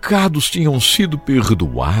meus pecados tinham sido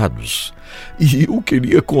perdoados e eu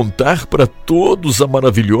queria contar para todos a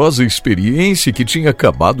maravilhosa experiência que tinha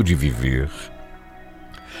acabado de viver.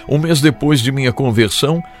 Um mês depois de minha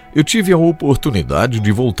conversão, eu tive a oportunidade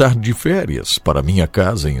de voltar de férias para minha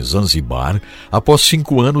casa em Zanzibar após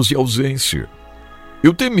 5 anos de ausência.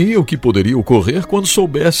 Eu temia o que poderia ocorrer quando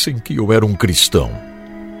soubessem que eu era um cristão.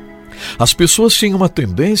 As pessoas tinham uma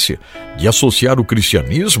tendência de associar o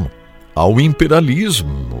cristianismo ao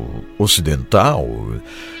imperialismo ocidental.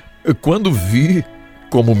 Quando vi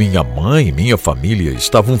como minha mãe e minha família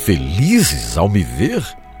estavam felizes ao me ver,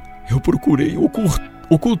 eu procurei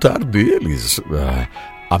ocultar deles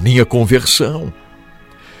a minha conversão.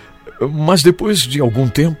 Mas depois de algum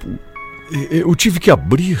tempo, eu tive que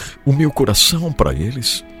abrir o meu coração para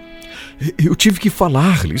eles. Eu tive que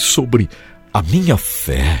falar-lhes sobre a minha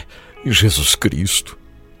fé em Jesus Cristo.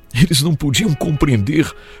 Eles não podiam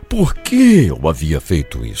compreender por que eu havia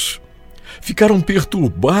feito isso. Ficaram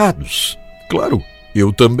perturbados. Claro,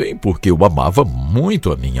 eu também, porque eu amava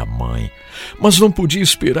muito a minha mãe. Mas não podia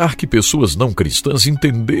esperar que pessoas não cristãs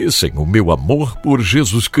entendessem o meu amor por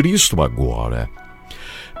Jesus Cristo agora.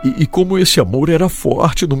 E como esse amor era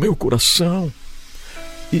forte no meu coração.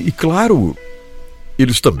 E claro,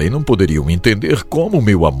 eles também não poderiam entender como o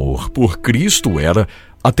meu amor por Cristo era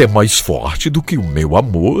até mais forte do que o meu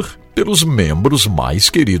amor pelos membros mais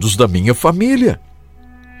queridos da minha família.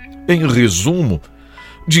 Em resumo,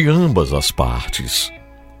 de ambas as partes.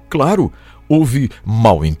 Claro, houve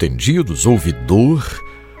mal-entendidos, houve dor,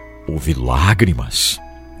 houve lágrimas.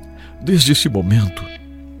 Desde esse momento,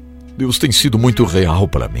 Deus tem sido muito real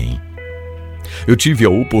para mim. Eu tive a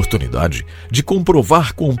oportunidade de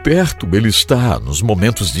comprovar quão perto Ele está nos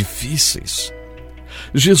momentos difíceis.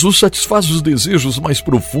 Jesus satisfaz os desejos mais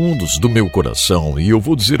profundos do meu coração e eu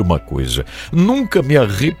vou dizer uma coisa, nunca me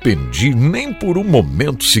arrependi nem por um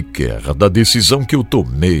momento sequer da decisão que eu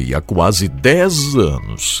tomei há quase 10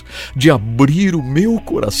 anos de abrir o meu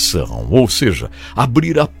coração, ou seja,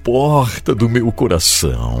 abrir a porta do meu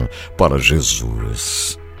coração para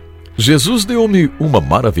Jesus. Jesus deu-me uma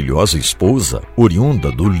maravilhosa esposa,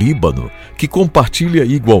 oriunda do Líbano, que compartilha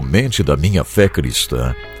igualmente da minha fé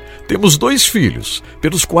cristã. Temos 2 filhos,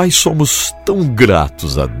 pelos quais somos tão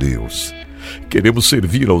gratos a Deus. Queremos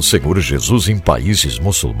servir ao Senhor Jesus em países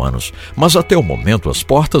muçulmanos, mas até o momento as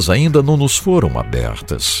portas ainda não nos foram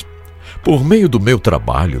abertas. Por meio do meu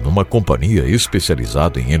trabalho numa companhia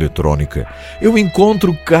especializada em eletrônica, eu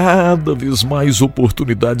encontro cada vez mais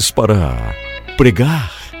oportunidades para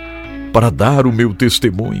pregar, para dar o meu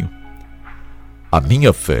testemunho. A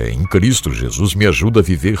minha fé em Cristo Jesus me ajuda a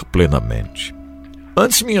viver plenamente.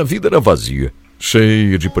 Antes minha vida era vazia,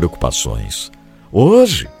 cheia de preocupações.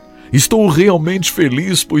 Hoje, estou realmente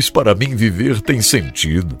feliz, pois para mim viver tem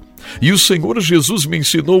sentido. E o Senhor Jesus me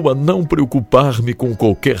ensinou a não preocupar-me com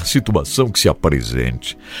qualquer situação que se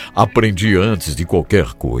apresente. Aprendi antes de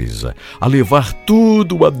qualquer coisa a levar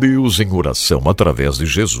tudo a Deus em oração através de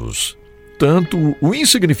Jesus. Tanto o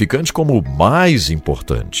insignificante como o mais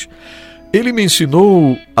importante. Ele me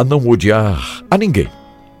ensinou a não odiar a ninguém.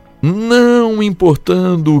 Não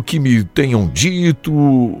importando o que me tenham dito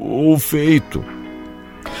ou feito.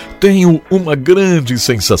 Tenho uma grande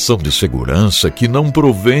sensação de segurança que não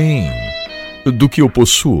provém do que eu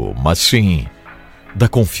possuo, mas sim da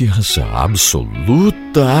confiança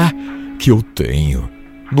absoluta que eu tenho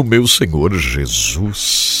no meu Senhor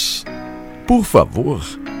Jesus. Por favor,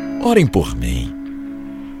 orem por mim,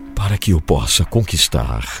 para que eu possa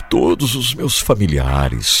conquistar todos os meus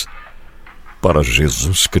familiares para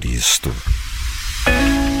Jesus Cristo.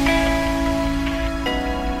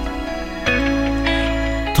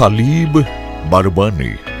 Talib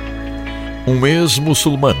Barbani, um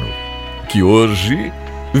ex-muçulmano que hoje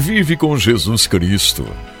vive com Jesus Cristo.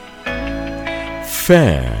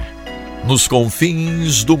 Fé nos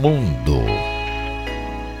confins do mundo.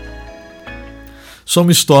 São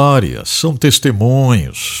histórias, são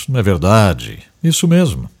testemunhos, não é verdade? Isso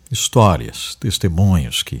mesmo, histórias,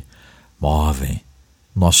 testemunhos que movem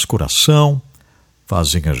nosso coração,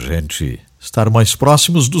 fazem a gente estar mais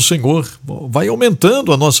próximos do Senhor. Vai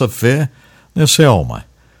aumentando a nossa fé, né, Selma?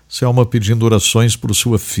 Selma pedindo orações por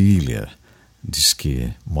sua filha. Diz que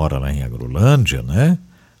mora lá em Agrolândia, né?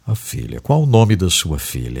 A filha. Qual o nome da sua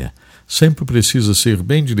filha? Sempre precisa ser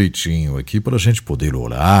bem direitinho aqui para a gente poder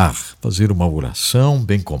orar, fazer uma oração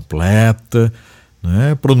bem completa,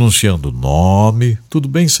 né? Pronunciando o nome, tudo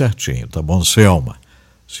bem certinho, tá bom, Selma?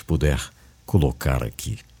 Se puder colocar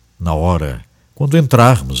aqui na hora, quando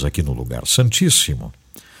entrarmos aqui no lugar santíssimo,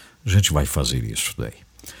 a gente vai fazer isso daí.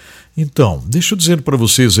 Então, deixa eu dizer para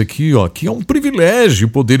vocês aqui, que é um privilégio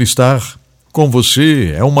poder estar com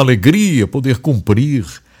você, é uma alegria poder cumprir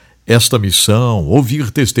esta missão, ouvir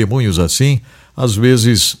testemunhos assim. Às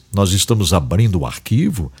vezes nós estamos abrindo o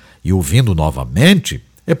arquivo e ouvindo novamente,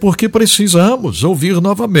 é porque precisamos ouvir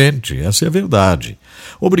novamente, essa é a verdade.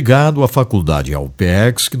 Obrigado à Faculdade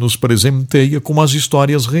Alpex, que nos presenteia com as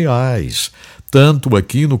histórias reais, tanto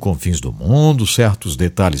aqui no Confins do Mundo, certos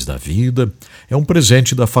detalhes da vida, é um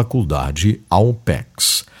presente da Faculdade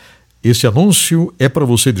Alpex. Esse anúncio é para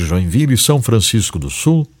você de Joinville, São Francisco do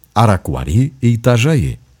Sul, Araquari e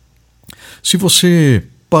Itajaí. Se você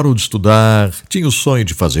parou de estudar, tinha o sonho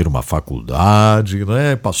de fazer uma faculdade,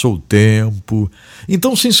 né? Passou o tempo,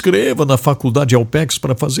 então se inscreva na Faculdade Alpex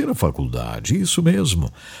para fazer a faculdade, isso mesmo.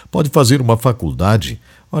 Pode fazer uma faculdade,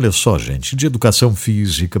 olha só, gente, de educação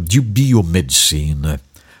física, de biomedicina.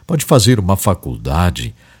 Pode fazer uma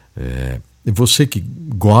faculdade, você que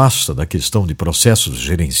gosta da questão de processos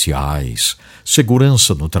gerenciais,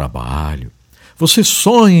 segurança no trabalho. Você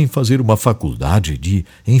sonha em fazer uma faculdade de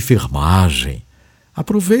enfermagem.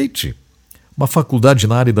 Aproveite uma faculdade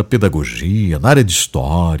na área da pedagogia, na área de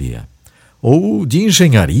história ou de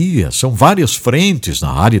engenharia. São várias frentes na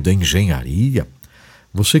área da engenharia.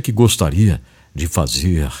 Você que gostaria de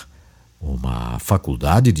fazer uma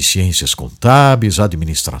faculdade de ciências contábeis,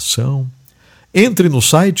 administração, entre no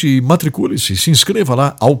site e matricule-se, se inscreva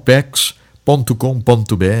lá, alpex.com.br,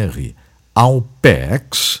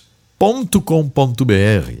 alpex.com.br.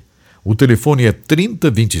 O telefone é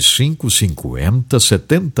 3025 50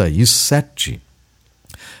 77.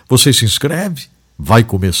 Você se inscreve, vai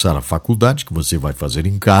começar a faculdade que você vai fazer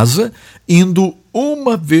em casa, indo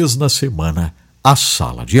uma vez na semana à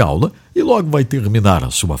sala de aula e logo vai terminar a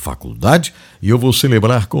sua faculdade e eu vou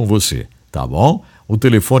celebrar com você, tá bom? O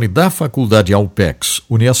telefone da Faculdade Alpex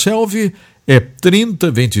Uniaselv é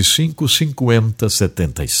 3025 50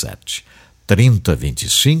 77.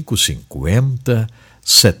 3025 50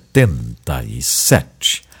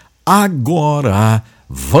 77. Agora,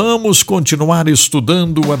 vamos continuar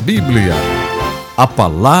estudando a Bíblia, a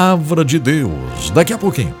Palavra de Deus. Daqui a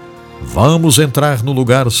pouquinho, vamos entrar no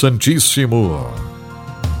lugar santíssimo.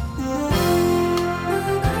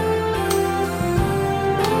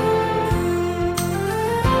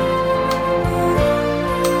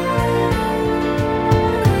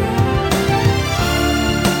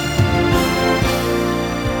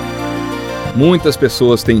 Muitas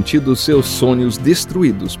pessoas têm tido seus sonhos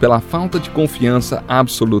destruídos pela falta de confiança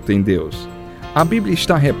absoluta em Deus. A Bíblia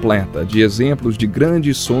está repleta de exemplos de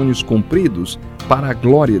grandes sonhos cumpridos para a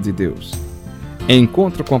glória de Deus.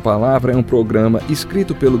 Encontro com a Palavra é um programa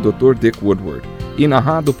escrito pelo Dr. Dick Woodward e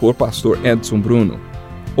narrado por pastor Edson Bruno.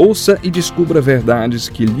 Ouça e descubra verdades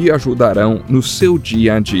que lhe ajudarão no seu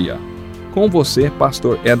dia a dia. Com você,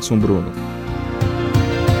 pastor Edson Bruno.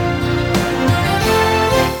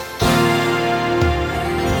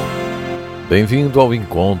 Bem-vindo ao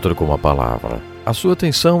Encontro com a Palavra. A sua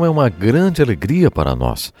atenção é uma grande alegria para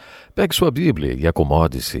nós. Pegue sua Bíblia e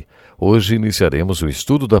acomode-se. Hoje iniciaremos o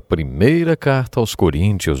estudo da primeira carta aos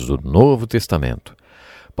Coríntios do Novo Testamento.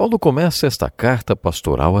 Paulo começa esta carta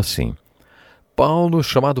pastoral assim: Paulo,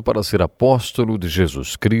 chamado para ser apóstolo de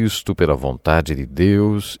Jesus Cristo pela vontade de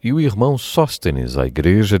Deus, e o irmão Sóstenes, à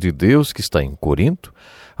igreja de Deus que está em Corinto,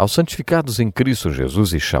 aos santificados em Cristo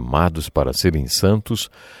Jesus e chamados para serem santos,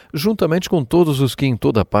 juntamente com todos os que em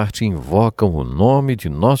toda parte invocam o nome de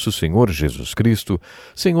nosso Senhor Jesus Cristo,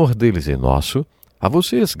 Senhor deles e nosso, a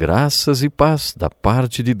vocês graças e paz da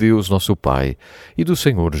parte de Deus nosso Pai e do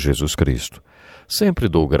Senhor Jesus Cristo. Sempre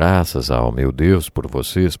dou graças ao meu Deus por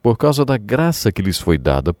vocês, por causa da graça que lhes foi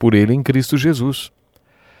dada por Ele em Cristo Jesus.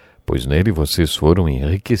 Pois nele vocês foram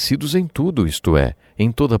enriquecidos em tudo, isto é,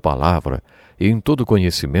 em toda palavra e em todo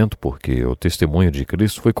conhecimento, porque o testemunho de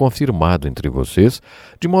Cristo foi confirmado entre vocês,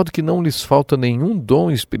 de modo que não lhes falta nenhum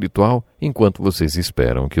dom espiritual, enquanto vocês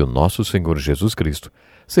esperam que o nosso Senhor Jesus Cristo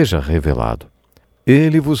seja revelado.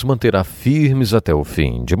 Ele vos manterá firmes até o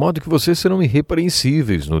fim, de modo que vocês serão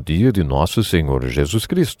irrepreensíveis no dia de nosso Senhor Jesus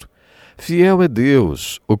Cristo. Fiel é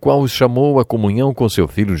Deus, o qual os chamou à comunhão com seu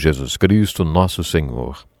Filho Jesus Cristo, nosso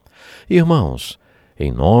Senhor. Irmãos,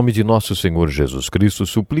 em nome de nosso Senhor Jesus Cristo,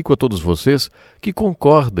 suplico a todos vocês que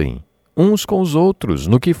concordem uns com os outros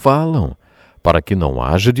no que falam, para que não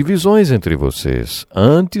haja divisões entre vocês,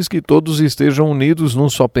 antes que todos estejam unidos num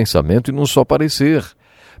só pensamento e num só parecer.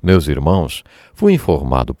 Meus irmãos, fui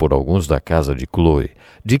informado por alguns da casa de Chloe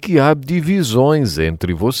de que há divisões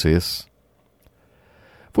entre vocês.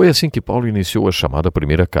 Foi assim que Paulo iniciou a chamada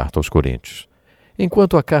primeira carta aos Coríntios.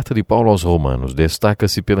 Enquanto a carta de Paulo aos Romanos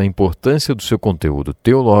destaca-se pela importância do seu conteúdo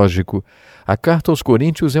teológico, a carta aos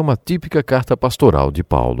Coríntios é uma típica carta pastoral de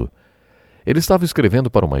Paulo. Ele estava escrevendo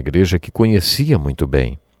para uma igreja que conhecia muito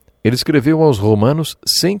bem. Ele escreveu aos Romanos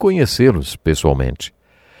sem conhecê-los pessoalmente.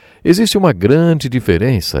 Existe uma grande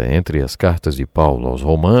diferença entre as cartas de Paulo aos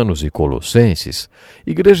Romanos e Colossenses,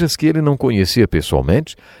 igrejas que ele não conhecia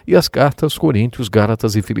pessoalmente, e as cartas aos Coríntios,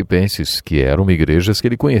 Gálatas e Filipenses, que eram igrejas que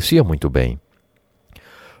ele conhecia muito bem.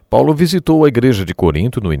 Paulo visitou a igreja de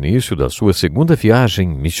Corinto no início da sua segunda viagem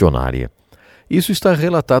missionária. Isso está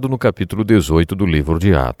relatado no capítulo 18 do livro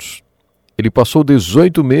de Atos. Ele passou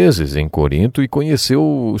 18 meses em Corinto e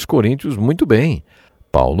conheceu os coríntios muito bem.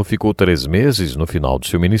 Paulo ficou 3 meses no final do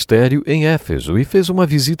seu ministério em Éfeso e fez uma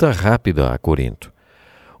visita rápida a Corinto.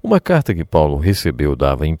 Uma carta que Paulo recebeu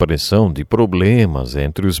dava a impressão de problemas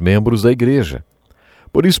entre os membros da igreja.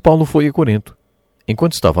 Por isso Paulo foi a Corinto.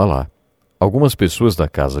 Enquanto estava lá, algumas pessoas da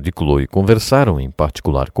casa de Chloe conversaram em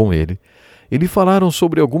particular com ele e lhe falaram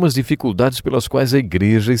sobre algumas dificuldades pelas quais a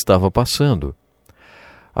igreja estava passando.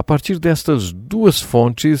 A partir destas duas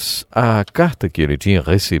fontes, a carta que ele tinha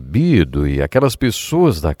recebido e aquelas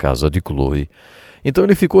pessoas da casa de Chloe, então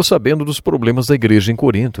ele ficou sabendo dos problemas da igreja em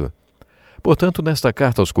Corinto. Portanto, nesta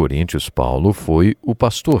carta aos Coríntios, Paulo foi o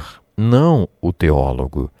pastor, não o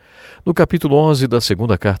teólogo. No capítulo 11 da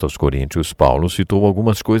segunda carta aos Coríntios, Paulo citou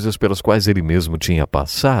algumas coisas pelas quais ele mesmo tinha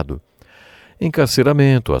passado: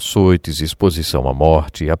 encarceramento, açoites, exposição à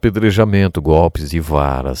morte, apedrejamento, golpes e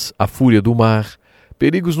varas, a fúria do mar,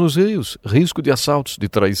 perigos nos rios, risco de assaltos, de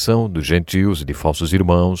traição, dos gentios e de falsos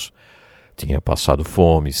irmãos. Tinha passado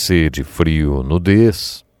fome, sede, frio,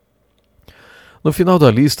 nudez. No final da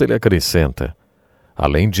lista ele acrescenta: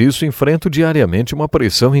 além disso, enfrento diariamente uma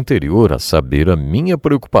pressão interior, a saber, a minha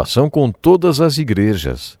preocupação com todas as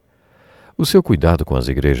igrejas. O seu cuidado com as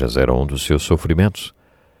igrejas era um dos seus sofrimentos.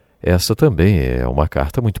 Essa também é uma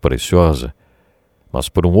carta muito preciosa, mas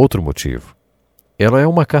por um outro motivo. Ela é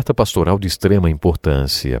uma carta pastoral de extrema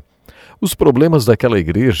importância. Os problemas daquela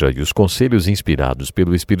igreja e os conselhos inspirados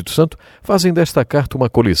pelo Espírito Santo fazem desta carta uma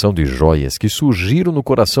coleção de joias que surgiram no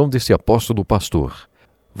coração desse apóstolo pastor.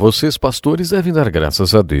 Vocês, pastores, devem dar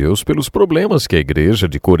graças a Deus pelos problemas que a igreja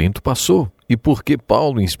de Corinto passou e porque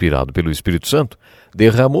Paulo, inspirado pelo Espírito Santo,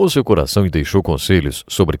 derramou seu coração e deixou conselhos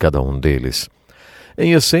sobre cada um deles.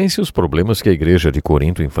 Em essência, os problemas que a igreja de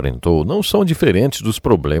Corinto enfrentou não são diferentes dos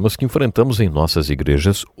problemas que enfrentamos em nossas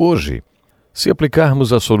igrejas hoje. Se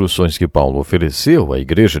aplicarmos as soluções que Paulo ofereceu à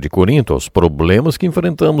igreja de Corinto aos problemas que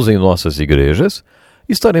enfrentamos em nossas igrejas,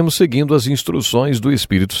 estaremos seguindo as instruções do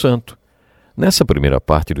Espírito Santo. Nessa primeira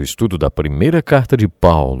parte do estudo da primeira carta de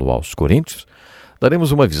Paulo aos Coríntios,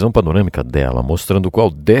 daremos uma visão panorâmica dela, mostrando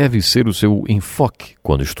qual deve ser o seu enfoque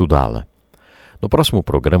quando estudá-la. No próximo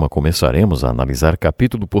programa começaremos a analisar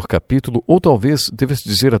capítulo por capítulo, ou talvez devesse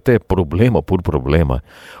dizer até problema por problema.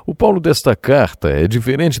 O Paulo desta carta é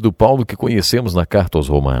diferente do Paulo que conhecemos na carta aos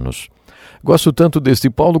Romanos. Gosto tanto deste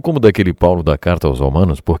Paulo como daquele Paulo da carta aos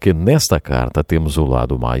Romanos, porque nesta carta temos o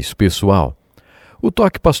lado mais pessoal, o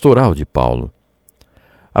toque pastoral de Paulo.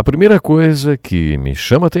 A primeira coisa que me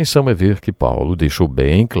chama a atenção é ver que Paulo deixou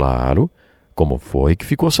bem claro como foi que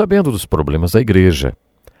ficou sabendo dos problemas da igreja.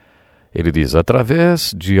 Ele diz,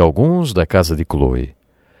 através de alguns da casa de Cloe.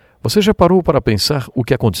 Você já parou para pensar o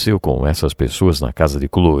que aconteceu com essas pessoas na casa de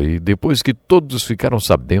Cloe depois que todos ficaram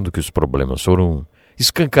sabendo que os problemas foram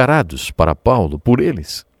escancarados para Paulo por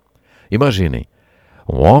eles? Imaginem,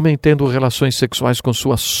 um homem tendo relações sexuais com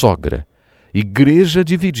sua sogra, igreja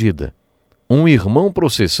dividida, um irmão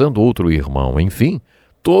processando outro irmão, enfim,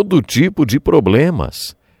 todo tipo de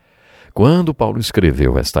problemas. Quando Paulo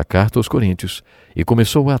escreveu esta carta aos Coríntios e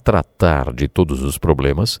começou a tratar de todos os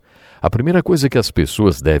problemas, a primeira coisa que as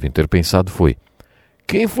pessoas devem ter pensado foi: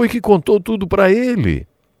 quem foi que contou tudo para ele?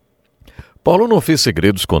 Paulo não fez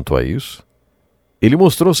segredos quanto a isso. Ele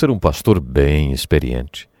mostrou ser um pastor bem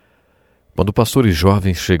experiente. Quando pastores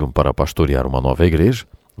jovens chegam para pastorear uma nova igreja,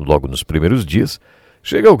 logo nos primeiros dias,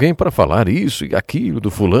 chega alguém para falar isso e aquilo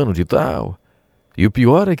do fulano de tal. E o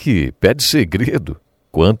pior é que pede segredo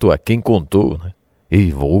quanto a quem contou, né?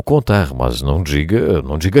 E vou contar, mas não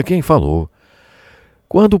diga quem falou.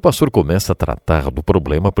 Quando o pastor começa a tratar do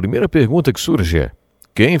problema, a primeira pergunta que surge é: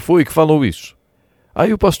 quem foi que falou isso?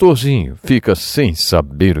 Aí o pastorzinho fica sem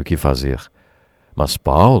saber o que fazer. Mas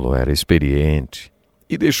Paulo era experiente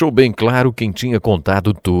e deixou bem claro quem tinha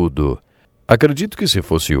contado tudo. Acredito que se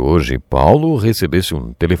fosse hoje, Paulo recebesse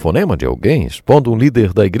um telefonema de alguém expondo um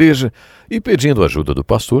líder da igreja e pedindo ajuda do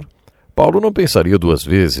pastor, Paulo não pensaria duas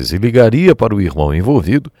vezes e ligaria para o irmão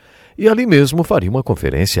envolvido e ali mesmo faria uma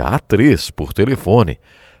conferência A3 por telefone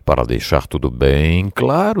para deixar tudo bem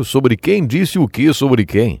claro sobre quem disse o que sobre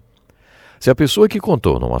quem. Se a pessoa que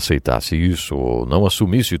contou não aceitasse isso ou não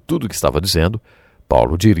assumisse tudo o que estava dizendo,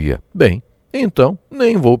 Paulo diria: bem, então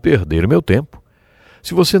nem vou perder meu tempo.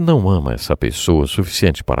 Se você não ama essa pessoa o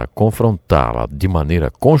suficiente para confrontá-la de maneira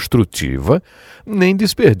construtiva, nem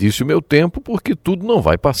desperdice o meu tempo, porque tudo não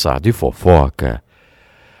vai passar de fofoca.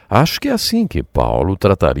 Acho que é assim que Paulo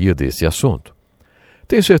trataria desse assunto.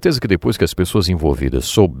 Tenho certeza que depois que as pessoas envolvidas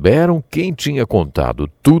souberam quem tinha contado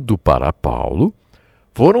tudo para Paulo,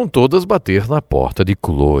 foram todas bater na porta de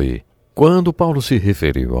Cloe. Quando Paulo se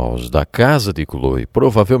referiu aos da casa de Cloe,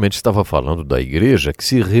 provavelmente estava falando da igreja que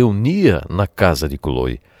se reunia na casa de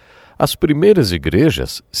Cloe. As primeiras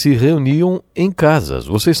igrejas se reuniam em casas,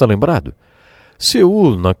 você está lembrado?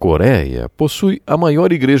 Seul, na Coreia, possui a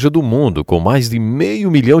maior igreja do mundo, com mais de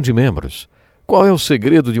 500 mil de membros. Qual é o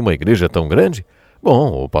segredo de uma igreja tão grande?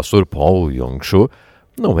 Bom, o pastor Paul Yong-cho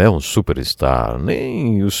não é um superstar,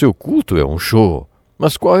 nem o seu culto é um show.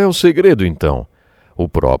 Mas qual é o segredo, então? O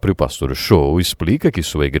próprio pastor Cho explica que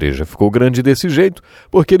sua igreja ficou grande desse jeito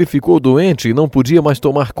porque ele ficou doente e não podia mais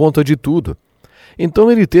tomar conta de tudo.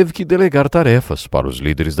 Então ele teve que delegar tarefas para os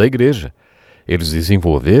líderes da igreja. Eles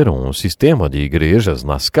desenvolveram um sistema de igrejas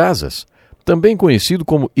nas casas, também conhecido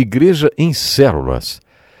como igreja em células.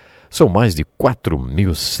 São mais de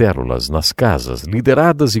 4.000 células nas casas,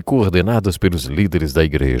 lideradas e coordenadas pelos líderes da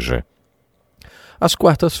igreja. Às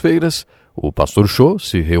quartas-feiras, o pastor Cho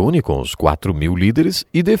se reúne com os 4.000 líderes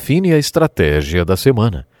e define a estratégia da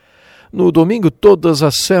semana. No domingo, todas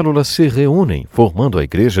as células se reúnem, formando a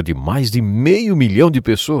igreja de mais de 500 mil de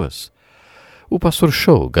pessoas. O pastor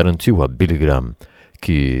Cho garantiu a Billy Graham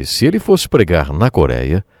que, se ele fosse pregar na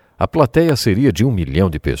Coreia, a plateia seria de 1 milhão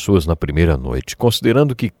de pessoas na primeira noite,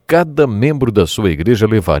 considerando que cada membro da sua igreja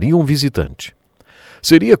levaria um visitante.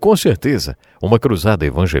 Seria, com certeza, uma cruzada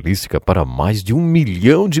evangelística para mais de 1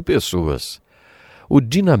 milhão de pessoas. O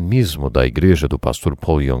dinamismo da igreja do pastor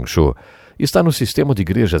Paul Yong-cho está no sistema de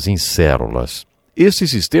igrejas em células. Esse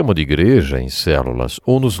sistema de igreja em células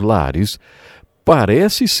ou nos lares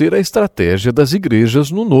parece ser a estratégia das igrejas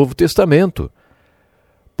no Novo Testamento.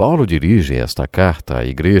 Paulo dirige esta carta à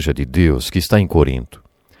Igreja de Deus que está em Corinto.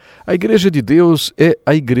 A Igreja de Deus é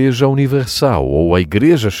a Igreja Universal, ou a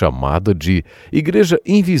Igreja chamada de Igreja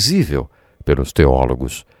Invisível pelos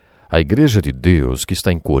teólogos. A Igreja de Deus que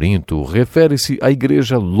está em Corinto refere-se à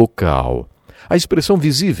Igreja local, a expressão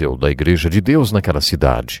visível da Igreja de Deus naquela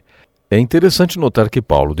cidade. É interessante notar que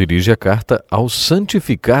Paulo dirige a carta aos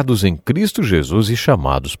santificados em Cristo Jesus e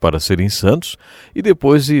chamados para serem santos, e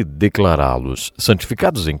depois de declará-los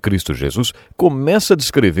santificados em Cristo Jesus, começa a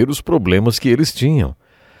descrever os problemas que eles tinham.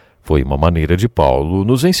 Foi uma maneira de Paulo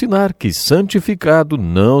nos ensinar que santificado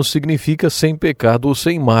não significa sem pecado ou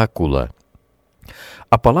sem mácula.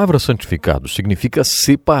 A palavra santificado significa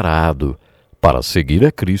separado para seguir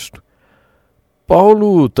a Cristo.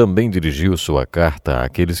 Paulo também dirigiu sua carta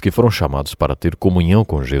àqueles que foram chamados para ter comunhão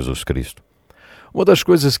com Jesus Cristo. Uma das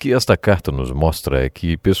coisas que esta carta nos mostra é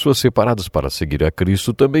que pessoas separadas para seguir a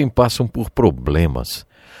Cristo também passam por problemas.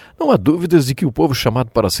 Não há dúvidas de que o povo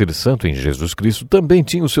chamado para ser santo em Jesus Cristo também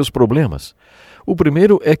tinha os seus problemas. O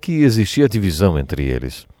primeiro é que existia divisão entre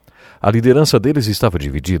eles. A liderança deles estava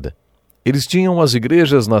dividida. Eles tinham as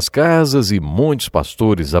igrejas nas casas e muitos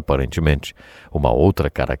pastores, aparentemente. Uma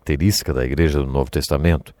outra característica da igreja do Novo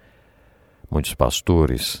Testamento. Muitos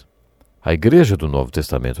pastores. A igreja do Novo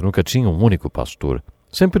Testamento nunca tinha um único pastor.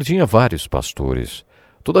 Sempre tinha vários pastores.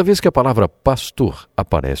 Toda vez que a palavra pastor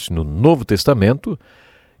aparece no Novo Testamento,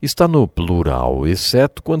 está no plural,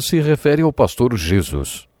 exceto quando se refere ao pastor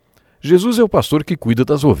Jesus. Jesus é o pastor que cuida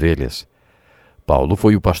das ovelhas. Paulo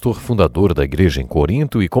foi o pastor fundador da igreja em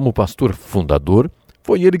Corinto e, como pastor fundador,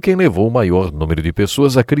 foi ele quem levou o maior número de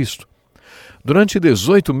pessoas a Cristo. Durante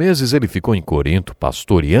 18 meses ele ficou em Corinto,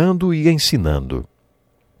 pastoreando e ensinando.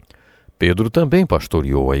 Pedro também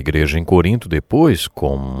pastoreou a igreja em Corinto depois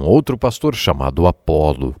com outro pastor chamado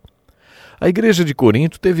Apolo. A igreja de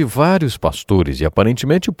Corinto teve vários pastores e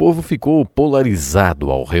aparentemente o povo ficou polarizado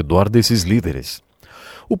ao redor desses líderes.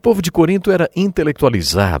 O povo de Corinto era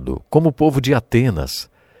intelectualizado, como o povo de Atenas.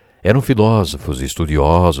 Eram filósofos,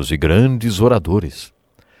 estudiosos e grandes oradores.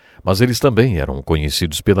 Mas eles também eram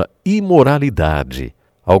conhecidos pela imoralidade.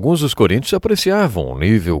 Alguns dos coríntios apreciavam o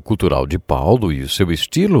nível cultural de Paulo e o seu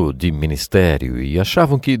estilo de ministério e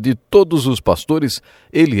achavam que, de todos os pastores,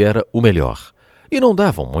 ele era o melhor. E não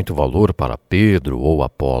davam muito valor para Pedro ou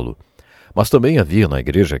Apolo. Mas também havia na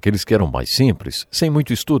igreja aqueles que eram mais simples, sem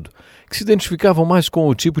muito estudo, que se identificavam mais com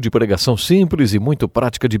o tipo de pregação simples e muito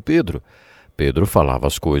prática de Pedro. Pedro falava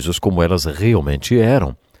as coisas como elas realmente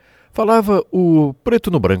eram. Falava o preto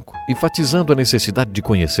no branco, enfatizando a necessidade de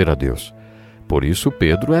conhecer a Deus. Por isso,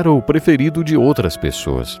 Pedro era o preferido de outras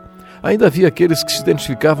pessoas. Ainda havia aqueles que se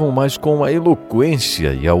identificavam mais com a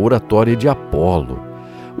eloquência e a oratória de Apolo.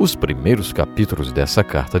 Os primeiros capítulos dessa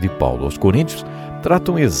carta de Paulo aos Coríntios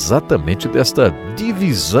tratam exatamente desta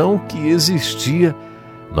divisão que existia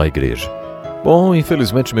na igreja. Bom,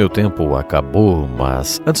 infelizmente meu tempo acabou,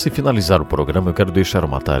 mas antes de finalizar o programa eu quero deixar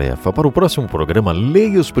uma tarefa. Para o próximo programa,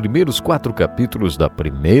 leia os primeiros 4 capítulos da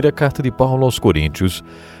primeira carta de Paulo aos Coríntios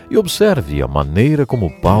e observe a maneira como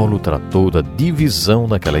Paulo tratou da divisão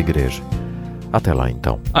naquela igreja. Até lá,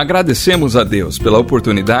 então. Agradecemos a Deus pela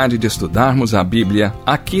oportunidade de estudarmos a Bíblia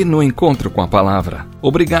aqui no Encontro com a Palavra.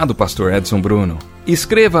 Obrigado, Pastor Edson Bruno.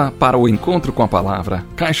 Escreva para o Encontro com a Palavra,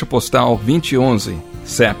 Caixa Postal 2011,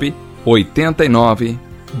 CEP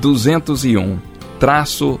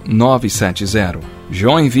 89-201-970,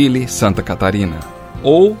 Joinville, Santa Catarina.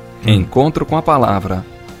 Ou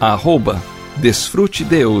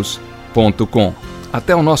encontrocomapalavra@desfrutedeus.com.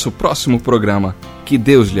 Até o nosso próximo programa. Que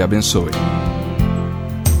Deus lhe abençoe.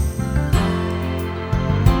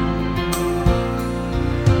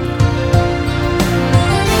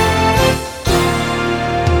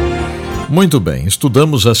 Muito bem,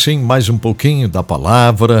 estudamos assim mais um pouquinho da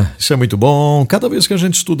palavra, isso é muito bom, cada vez que a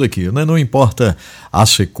gente estuda aqui, né? Não importa a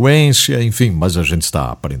sequência, enfim, mas a gente está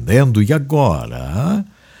aprendendo e agora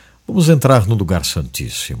vamos entrar no lugar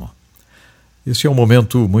santíssimo. Esse é um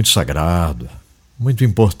momento muito sagrado, muito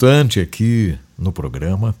importante aqui no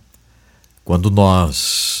programa, quando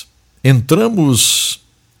nós entramos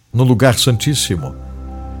no lugar santíssimo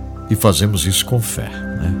e fazemos isso com fé,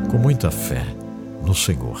 né? Com muita fé no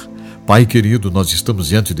Senhor. Pai querido, nós estamos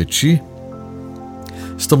diante de Ti,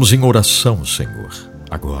 estamos em oração, Senhor,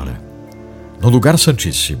 agora, no lugar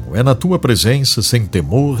santíssimo, é na Tua presença, sem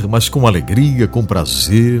temor, mas com alegria, com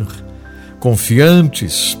prazer,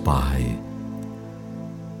 confiantes, Pai,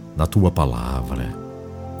 na Tua palavra.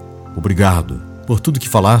 Obrigado por tudo que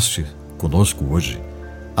falaste conosco hoje,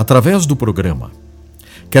 através do programa.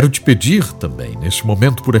 Quero Te pedir também, neste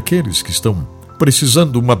momento, por aqueles que estão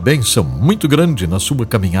precisando de uma bênção muito grande na sua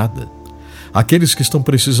caminhada. Aqueles que estão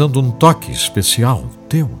precisando de um toque especial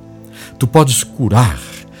Teu. Tu podes curar.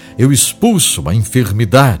 Eu expulso a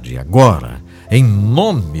enfermidade agora, em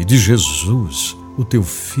nome de Jesus, o Teu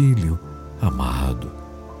Filho amado.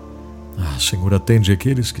 Senhor, atende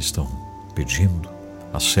aqueles que estão pedindo,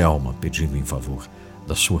 a Selma pedindo em favor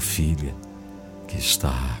da sua filha, que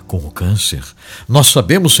está com o câncer. Nós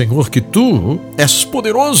sabemos, Senhor, que Tu és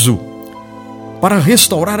poderoso para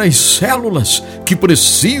restaurar as células que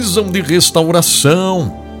precisam de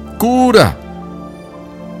restauração, cura.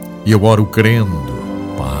 E eu oro crendo,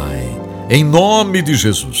 Pai, em nome de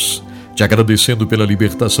Jesus, te agradecendo pela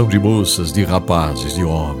libertação de moças, de rapazes, de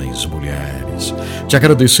homens, mulheres, te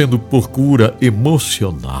agradecendo por cura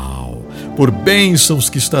emocional, por bênçãos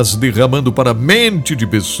que estás derramando para a mente de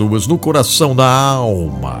pessoas, no coração, na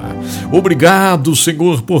alma. Obrigado,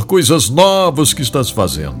 Senhor, por coisas novas que estás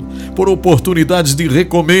fazendo, por oportunidades de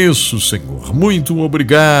recomeço, Senhor. Muito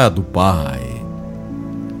obrigado, Pai.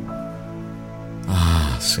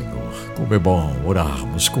 Ah, Senhor, como é bom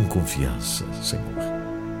orarmos com confiança, Senhor.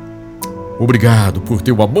 Obrigado por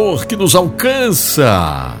teu amor que nos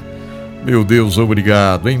alcança. Meu Deus,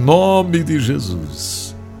 obrigado, em nome de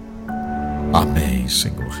Jesus. Amém,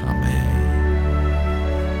 Senhor, amém.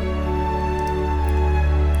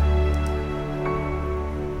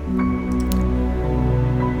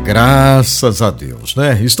 Graças a Deus,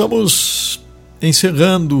 né? Estamos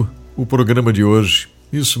encerrando o programa de hoje,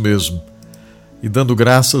 isso mesmo. E dando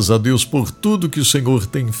graças a Deus por tudo que o Senhor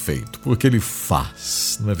tem feito, porque Ele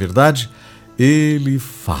faz, não é verdade? Ele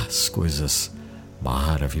faz coisas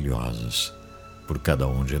maravilhosas por cada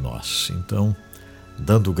um de nós. Então,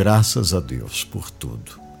 dando graças a Deus por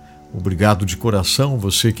tudo. Obrigado de coração,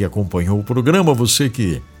 você que acompanhou o programa, você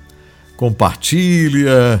que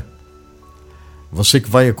compartilha, você que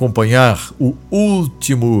vai acompanhar o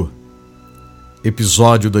último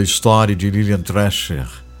episódio da história de Lilian Thrasher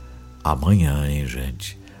amanhã, hein,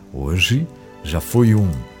 gente? Hoje já foi um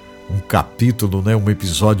capítulo, né? Um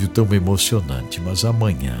episódio tão emocionante, mas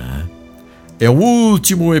amanhã é o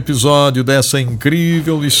último episódio dessa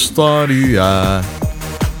incrível história.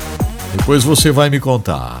 Depois você vai me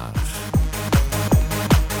contar.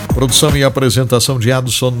 Produção e apresentação de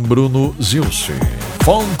Adson Bruno Zilce.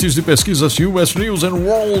 Fontes de pesquisas US News and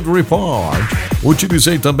World Report.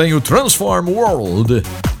 Utilizei também o Transform World.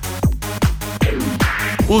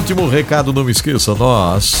 Último recado, não me esqueça,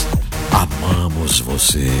 nós amamos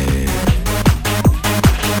você.